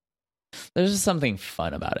there's just something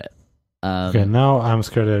fun about it. Okay, now I'm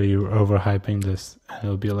scared of you overhyping this, and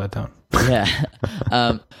it'll be a letdown. Yeah.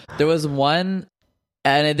 There was one,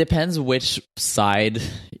 and it depends which side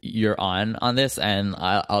you're on this, and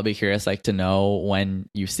I'll be curious, like, to know when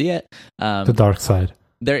you see it. The dark side.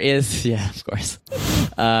 There is, yeah, of course.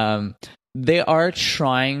 They are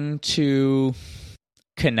trying to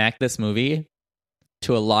connect this movie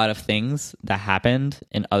to a lot of things that happened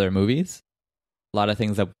in other movies. A lot of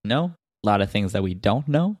things that we know, a lot of things that we don't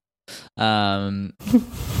know.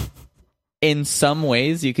 In some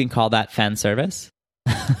ways, you can call that fan service.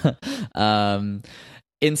 In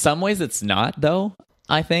some ways, it's not, though.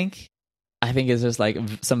 I think it's just like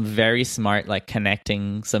some very smart, like,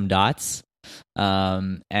 connecting some dots,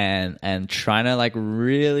 and trying to like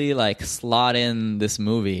really like slot in this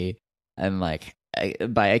movie, and like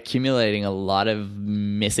by accumulating a lot of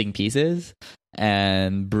missing pieces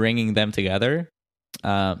and bringing them together.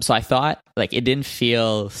 So I thought like it didn't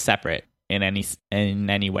feel separate in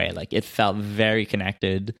any way. Like it felt very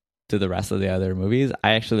connected to the rest of the other movies.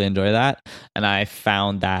 I actually enjoy that, and I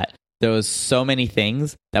found that there was so many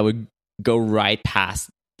things that would go right past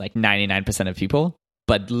like 99% of people,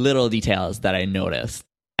 but little details that I noticed,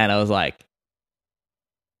 and I was like,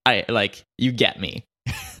 you get me.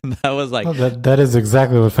 That was like that is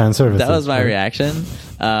exactly what fan service. That was my reaction.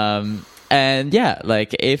 And yeah,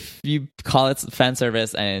 like if you call it fan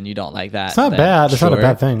service and you don't like that, it's not bad. It's not a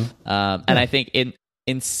bad thing. And I think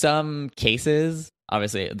in some cases,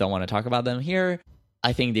 obviously, I don't want to talk about them here.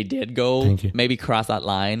 I think they did go maybe cross that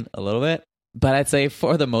line a little bit, but I'd say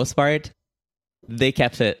for the most part, they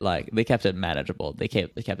kept it manageable. They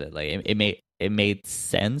kept it like it made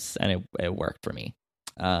sense, and it worked for me.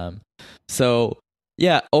 So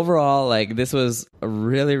yeah, overall, like this was a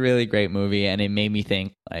really, really great movie, and it made me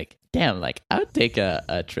think like, damn, like I would take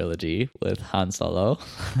a trilogy with Han Solo.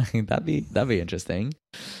 that'd be interesting.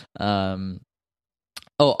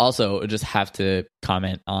 Also, just have to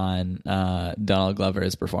comment on Donald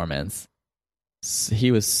Glover's performance. He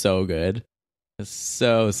was so good,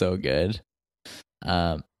 so good.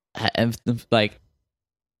 And like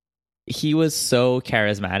he was so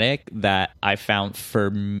charismatic that I found for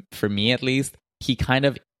me at least, he kind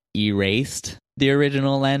of erased the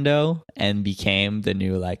original Lando and became the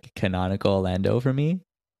new like canonical Lando for me.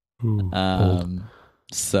 Ooh,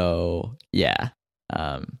 so yeah.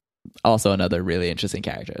 Also another really interesting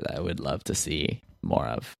character that I would love to see more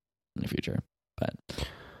of in the future. But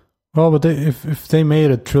if they made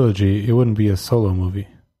a trilogy, it wouldn't be a solo movie.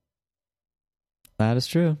 That is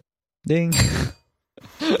true. Ding.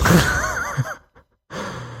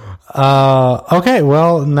 Okay,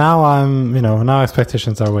 well now now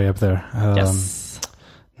expectations are way up there. Yes.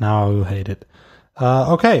 Now I will hate it.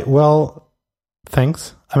 Okay, well,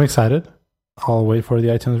 thanks. I'm excited. I'll wait for the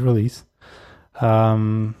iTunes release.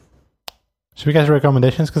 Should we get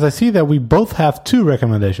recommendations? Because I see that we both have 2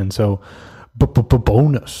 recommendations. So,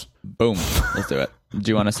 bonus. Boom. Let's do it.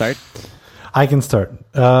 Do you want to start? I can start.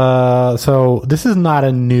 So this is not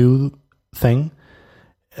a new thing.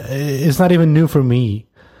 It's not even new for me.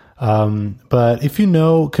 But if you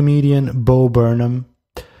know comedian Bo Burnham,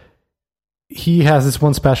 he has this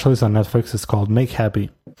one specialist on Netflix. It's called Make Happy.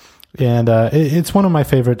 And it's one of my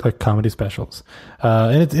favorite comedy specials.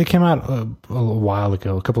 And it came out a while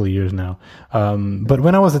ago, a couple of years now. But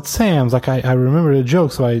when I was at Sam's, I remembered a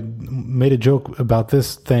joke, so I made a joke about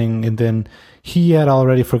this thing, and then he had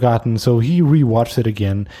already forgotten, so he rewatched it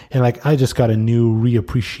again, and I just got a new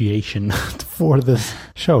reappreciation for this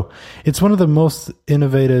show. It's one of the most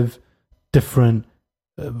innovative, different,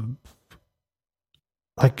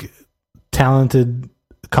 talented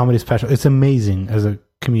comedy special. It's amazing as a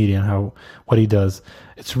comedian what he does.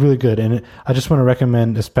 It's really good, and I just want to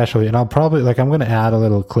recommend especially, and I'll probably I'm going to add a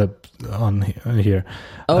little clip on here.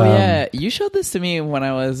 Oh yeah, you showed this to me when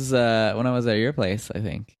I was at your place, I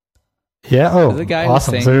think. Yeah. Oh, the guy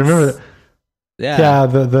awesome. Who sings, so you remember that? Yeah,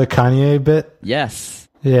 the Kanye bit. Yes.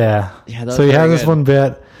 Yeah. So he has this one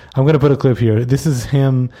bit. I'm going to put a clip here. This is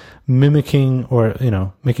him mimicking or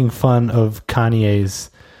making fun of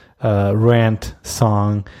Kanye's rant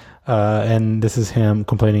song. And this is him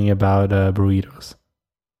complaining about burritos.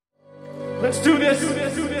 Let's do this.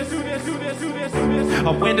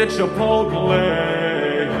 I went to Chipotle.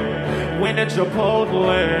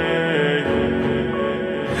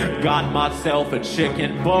 Got myself a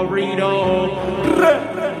chicken burrito.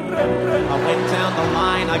 I went down the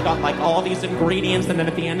line, I got all these ingredients, and then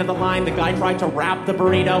at the end of the line, the guy tried to wrap the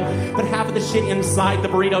burrito, but half of the shit inside the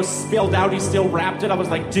burrito spilled out. He still wrapped it. I was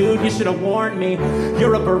like, dude, you should have warned me.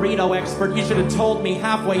 You're a burrito expert. You should have told me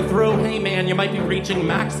halfway through, hey man, you might be reaching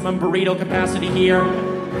maximum burrito capacity here.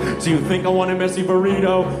 Do you think I want a messy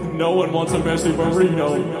burrito? No one wants a messy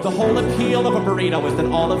burrito. The whole appeal of a burrito is that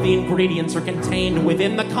all of the ingredients are contained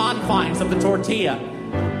within the confines of the tortilla.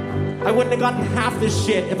 I wouldn't have gotten half this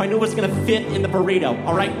shit if I knew it was gonna fit in the burrito.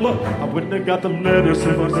 Alright, look. I wouldn't have got the lettuce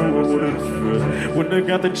if I knew it wouldn't fit. Wouldn't have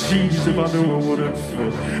got the cheese if I knew it wouldn't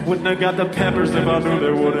fit. Wouldn't have got the peppers if I knew they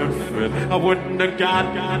wouldn't fit. I wouldn't have got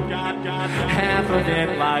half of it.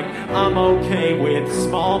 I'm okay with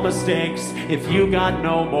small mistakes. If you got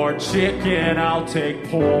no more chicken, I'll take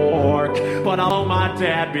pork. But I'll know my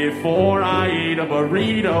dad before I eat a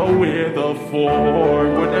burrito with a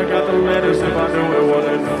fork. Wouldn't have got the lettuce if I knew it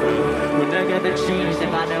wouldn't fit. Wouldn't have got the cheese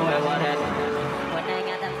if I knew it wouldn't. Wouldn't have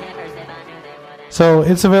got the peppers if I knew they wouldn't. So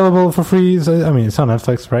it's available for free. So, I mean, it's on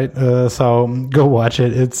Netflix, right? So go watch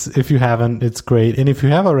it. If you haven't, it's great. And if you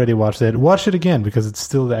have already watched it, watch it again because it's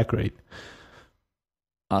still that great.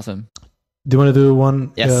 Awesome. Do you want to do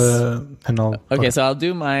one? Yes. And Okay, so I'll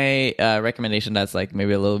do my recommendation that's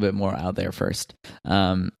maybe a little bit more out there first.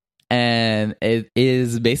 And it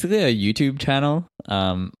is basically a YouTube channel.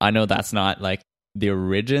 I know that's not the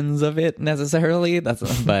origins of it necessarily. But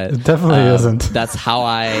it definitely isn't. That's how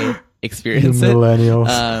I experience it. Millennials.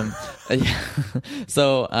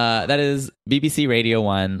 So that is BBC Radio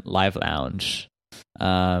 1 Live Lounge.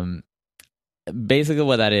 Basically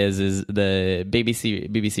what that is the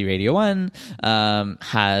BBC Radio 1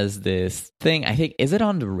 has this thing. I think, is it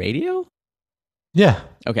on the radio? Yeah.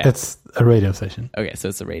 Okay. It's a radio station. Okay, so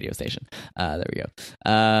it's a radio station. There we go.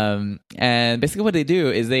 And basically what they do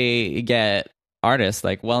is they get artists,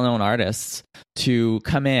 well-known artists, to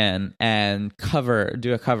come in and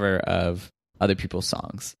do a cover of other people's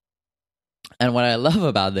songs. And what I love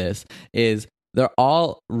about this is they're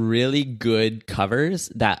all really good covers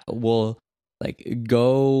that will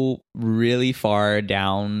go really far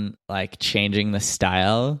down, changing the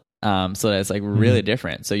style, so that it's really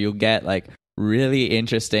different. So you'll get really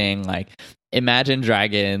interesting, Imagine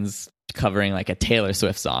Dragons covering a Taylor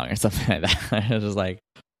Swift song or something like that. It's just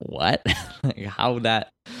what? How would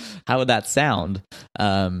that sound?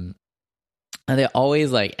 And they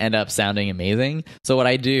always end up sounding amazing. So what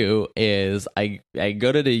I do is I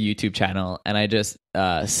go to the YouTube channel and I just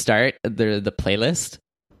start the playlist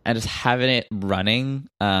and just having it running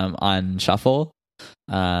on shuffle.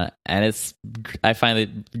 And I find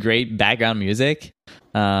it great background music,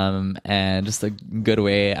 and just a good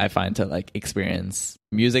way I find to experience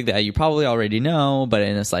music that you probably already know, but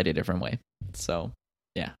in a slightly different way. So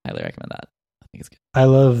yeah, highly recommend that. I think it's good. I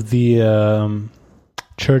love the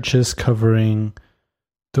churches covering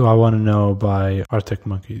 "Do I Want to Know" by Arctic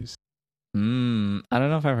Monkeys. I don't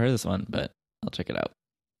know if I've heard this one, but I'll check it out.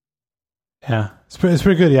 Yeah, it's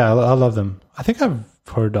pretty good. Yeah, I love them. I think I've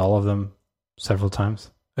heard all of them several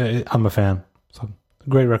times. I'm a fan. So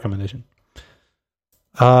great recommendation.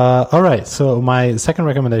 All right. So my second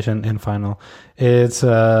recommendation and final, it's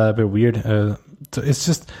a bit weird. It's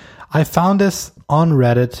just, I found this on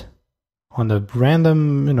Reddit, on the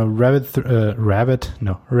random, Reddit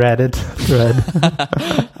thread.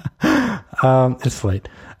 It's late.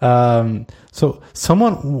 So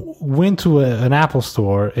someone went to an Apple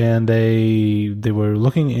store and they were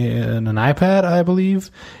looking in an iPad, I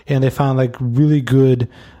believe, and they found like really good,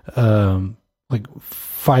 like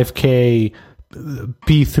 5K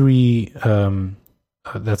P3,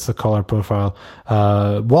 that's the color profile,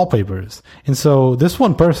 wallpapers. And so this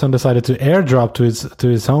one person decided to airdrop to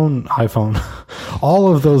his own iPhone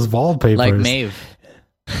all of those wallpapers. Like Maeve.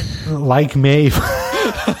 Like Maeve.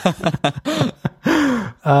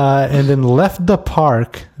 And then left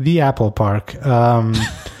the Apple Park,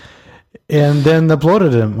 and then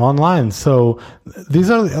uploaded them online. So these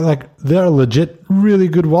are they're legit really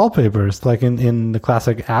good wallpapers, like in the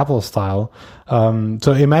classic Apple style.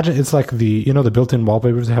 So imagine it's like the built-in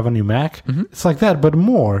wallpapers you have on your Mac. Mm-hmm. It's like that, but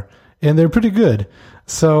more, and they're pretty good.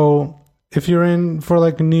 So if you're in for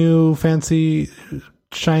like new, fancy,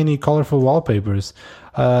 shiny, colorful wallpapers,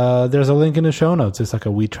 there's a link in the show notes. It's like a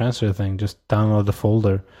WeTransfer thing. Just download the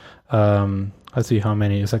folder. Let's see how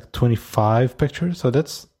many. It's like 25 pictures. So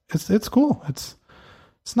it's cool. It's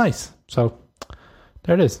nice. So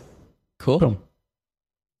there it is. Cool. Boom.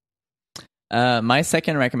 My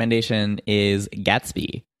second recommendation is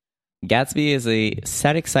Gatsby. Gatsby is a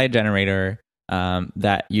static site generator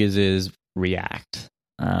that uses React.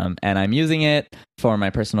 And I'm using it for my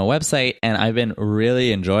personal website, and I've been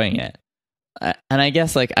really enjoying it. And I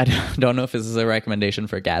guess I don't know if this is a recommendation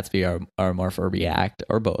for Gatsby or more for React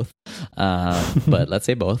or both. But let's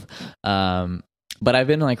say both. But I've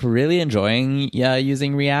been really enjoying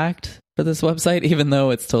using React for this website, even though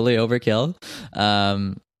it's totally overkill.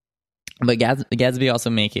 But Gatsby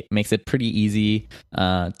also makes it pretty easy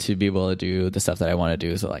to be able to do the stuff that I want to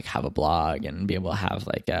do. So have a blog and be able to have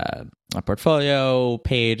a portfolio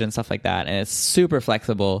page and stuff like that. And it's super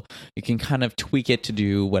flexible. You can kind of tweak it to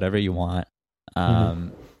do whatever you want. I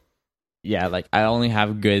only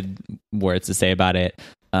have good words to say about it.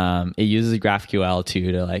 It uses GraphQL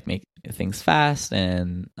too to make things fast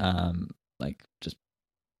and just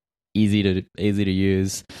easy to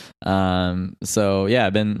use. So yeah,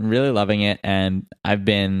 I've been really loving it, and I've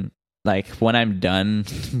been when I'm done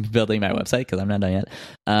building my website, because I'm not done yet,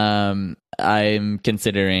 I'm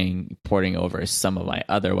considering porting over some of my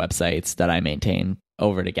other websites that I maintain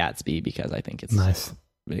over to Gatsby, because I think it's nice,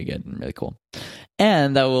 really good and really cool.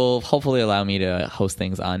 And that will hopefully allow me to host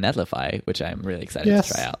things on Netlify, which I'm really excited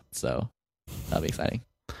to try out. So that'll be exciting.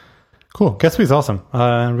 Cool. Gatsby is awesome.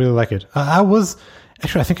 I really like it. I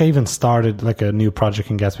think I even started a new project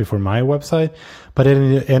in Gatsby for my website, but at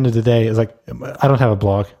the end of the day, it's I don't have a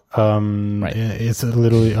blog. Right. It's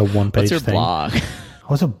literally a one-page thing.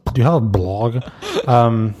 What's your blog? Do you have a blog?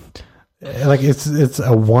 It's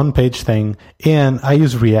a one-page thing, and I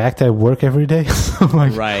use React at work every day. So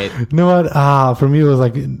right. You know what? For me, it was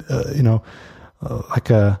like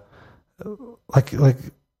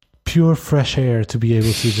pure fresh air to be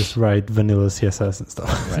able to just write vanilla CSS and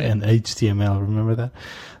stuff, right. And HTML. Remember that?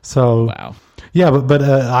 So wow. Yeah, but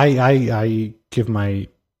I give my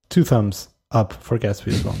 2 thumbs up for Gatsby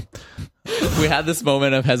as well. We had this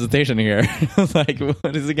moment of hesitation here.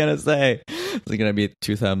 What is he gonna say? Is it gonna be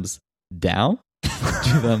 2 thumbs down? 2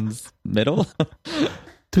 thumbs middle?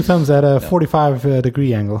 2 thumbs at a 45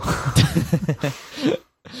 degree angle.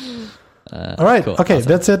 All right. Cool. Okay. Awesome.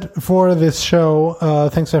 That's it for this show.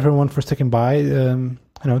 Thanks everyone for sticking by,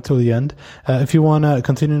 till the end. If you want to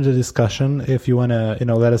continue the discussion, if you want to,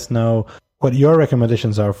 let us know what your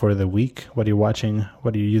recommendations are for the week, what you're watching,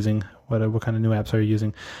 what are you using, what kind of new apps are you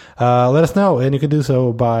using, let us know. And you can do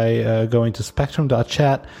so by going to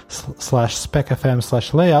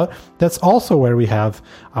spectrum.chat/specfm/layout. That's also where we have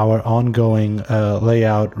our ongoing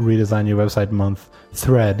layout redesign your website month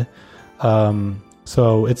thread.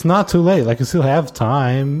 So it's not too late. You still have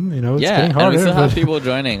time. It's getting harder. And we still have people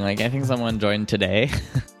joining. I think someone joined today.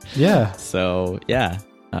 Yeah. So yeah,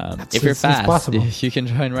 if you're fast, you can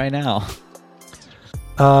join right now.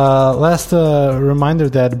 Last reminder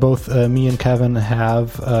that both me and Kevin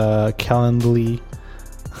have Calendly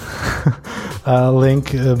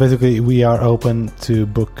link. Basically, we are open to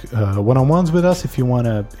book one-on-ones with us if you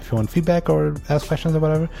want feedback or ask questions or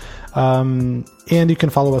whatever. And you can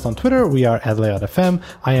follow us on Twitter. We are at LayoutFM.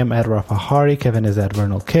 I am at Rafa Hari. Kevin is at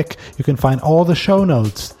Vernal Kick. You can find all the show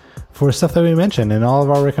notes for stuff that we mentioned and all of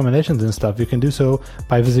our recommendations and stuff, you can do so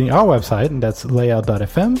by visiting our website, and that's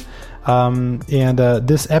layout.fm.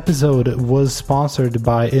 This episode was sponsored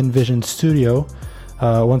by InVision Studio.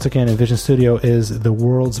 Once again, InVision Studio is the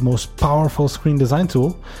world's most powerful screen design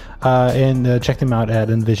tool. And check them out at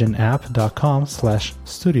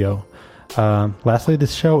envisionapp.com/studio. Lastly,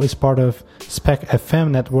 this show is part of Spec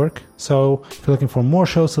FM network. So if you're looking for more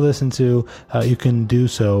shows to listen to, you can do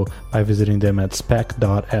so by visiting them at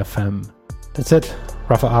spec.fm. That's it.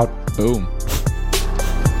 Rafa out. Boom.